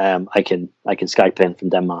I can Skype in from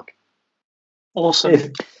Denmark.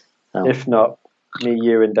 Awesome. If not, me,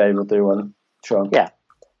 you, and Dave will do one. Sure. Yeah.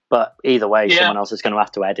 But either way, someone else is going to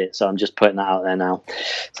have to edit, so I'm just putting that out there now.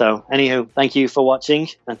 So, anywho, thank you for watching,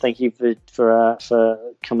 and thank you for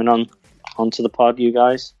coming onto the pod, you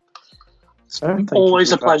guys.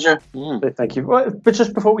 Always a pleasure. Thank you. But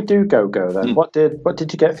just before we do go then, what did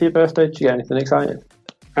you get for your birthday? Did you get anything exciting?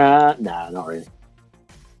 No, not really.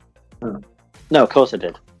 Oh. No, of course I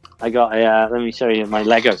did. I got let me show you my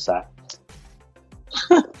Lego set.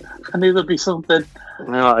 I knew there'd be something.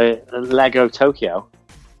 No, a Lego Tokyo.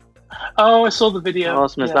 Oh, I saw the video. How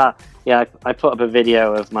awesome is that? Yeah, I put up a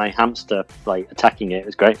video of my hamster attacking it. It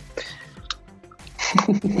was great.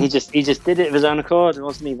 he just did it of his own accord. It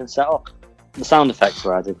wasn't even set up. The sound effects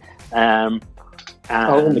were added. I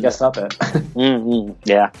wouldn't have guessed that bit.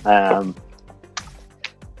 Yeah.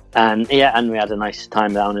 And we had a nice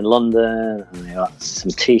time down in London, and we got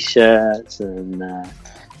some t-shirts and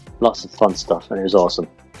lots of fun stuff, and it was awesome.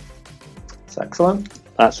 It's excellent.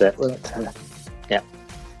 That's it. Yeah.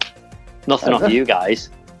 Nothing off you guys.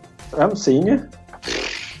 I haven't seen you.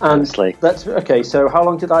 Honestly. That's okay. So, how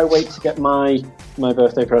long did I wait to get my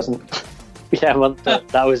birthday present? Yeah, well,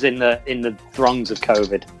 that was in the throngs of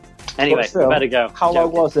COVID. Anyway, we better go. How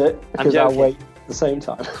long was it? Because I wait at the same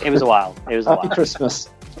time. It was a while. Happy Christmas.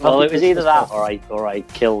 Well, it was either that or I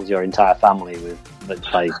killed your entire family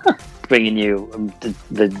by bringing you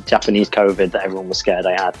the Japanese COVID that everyone was scared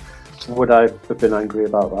I had. Would I have been angry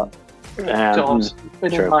about that? True.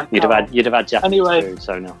 You'd have had Japanese food,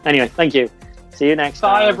 so no. Anyway, thank you. See you next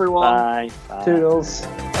time. Bye, everyone. Bye. Toodles.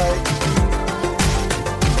 Bye.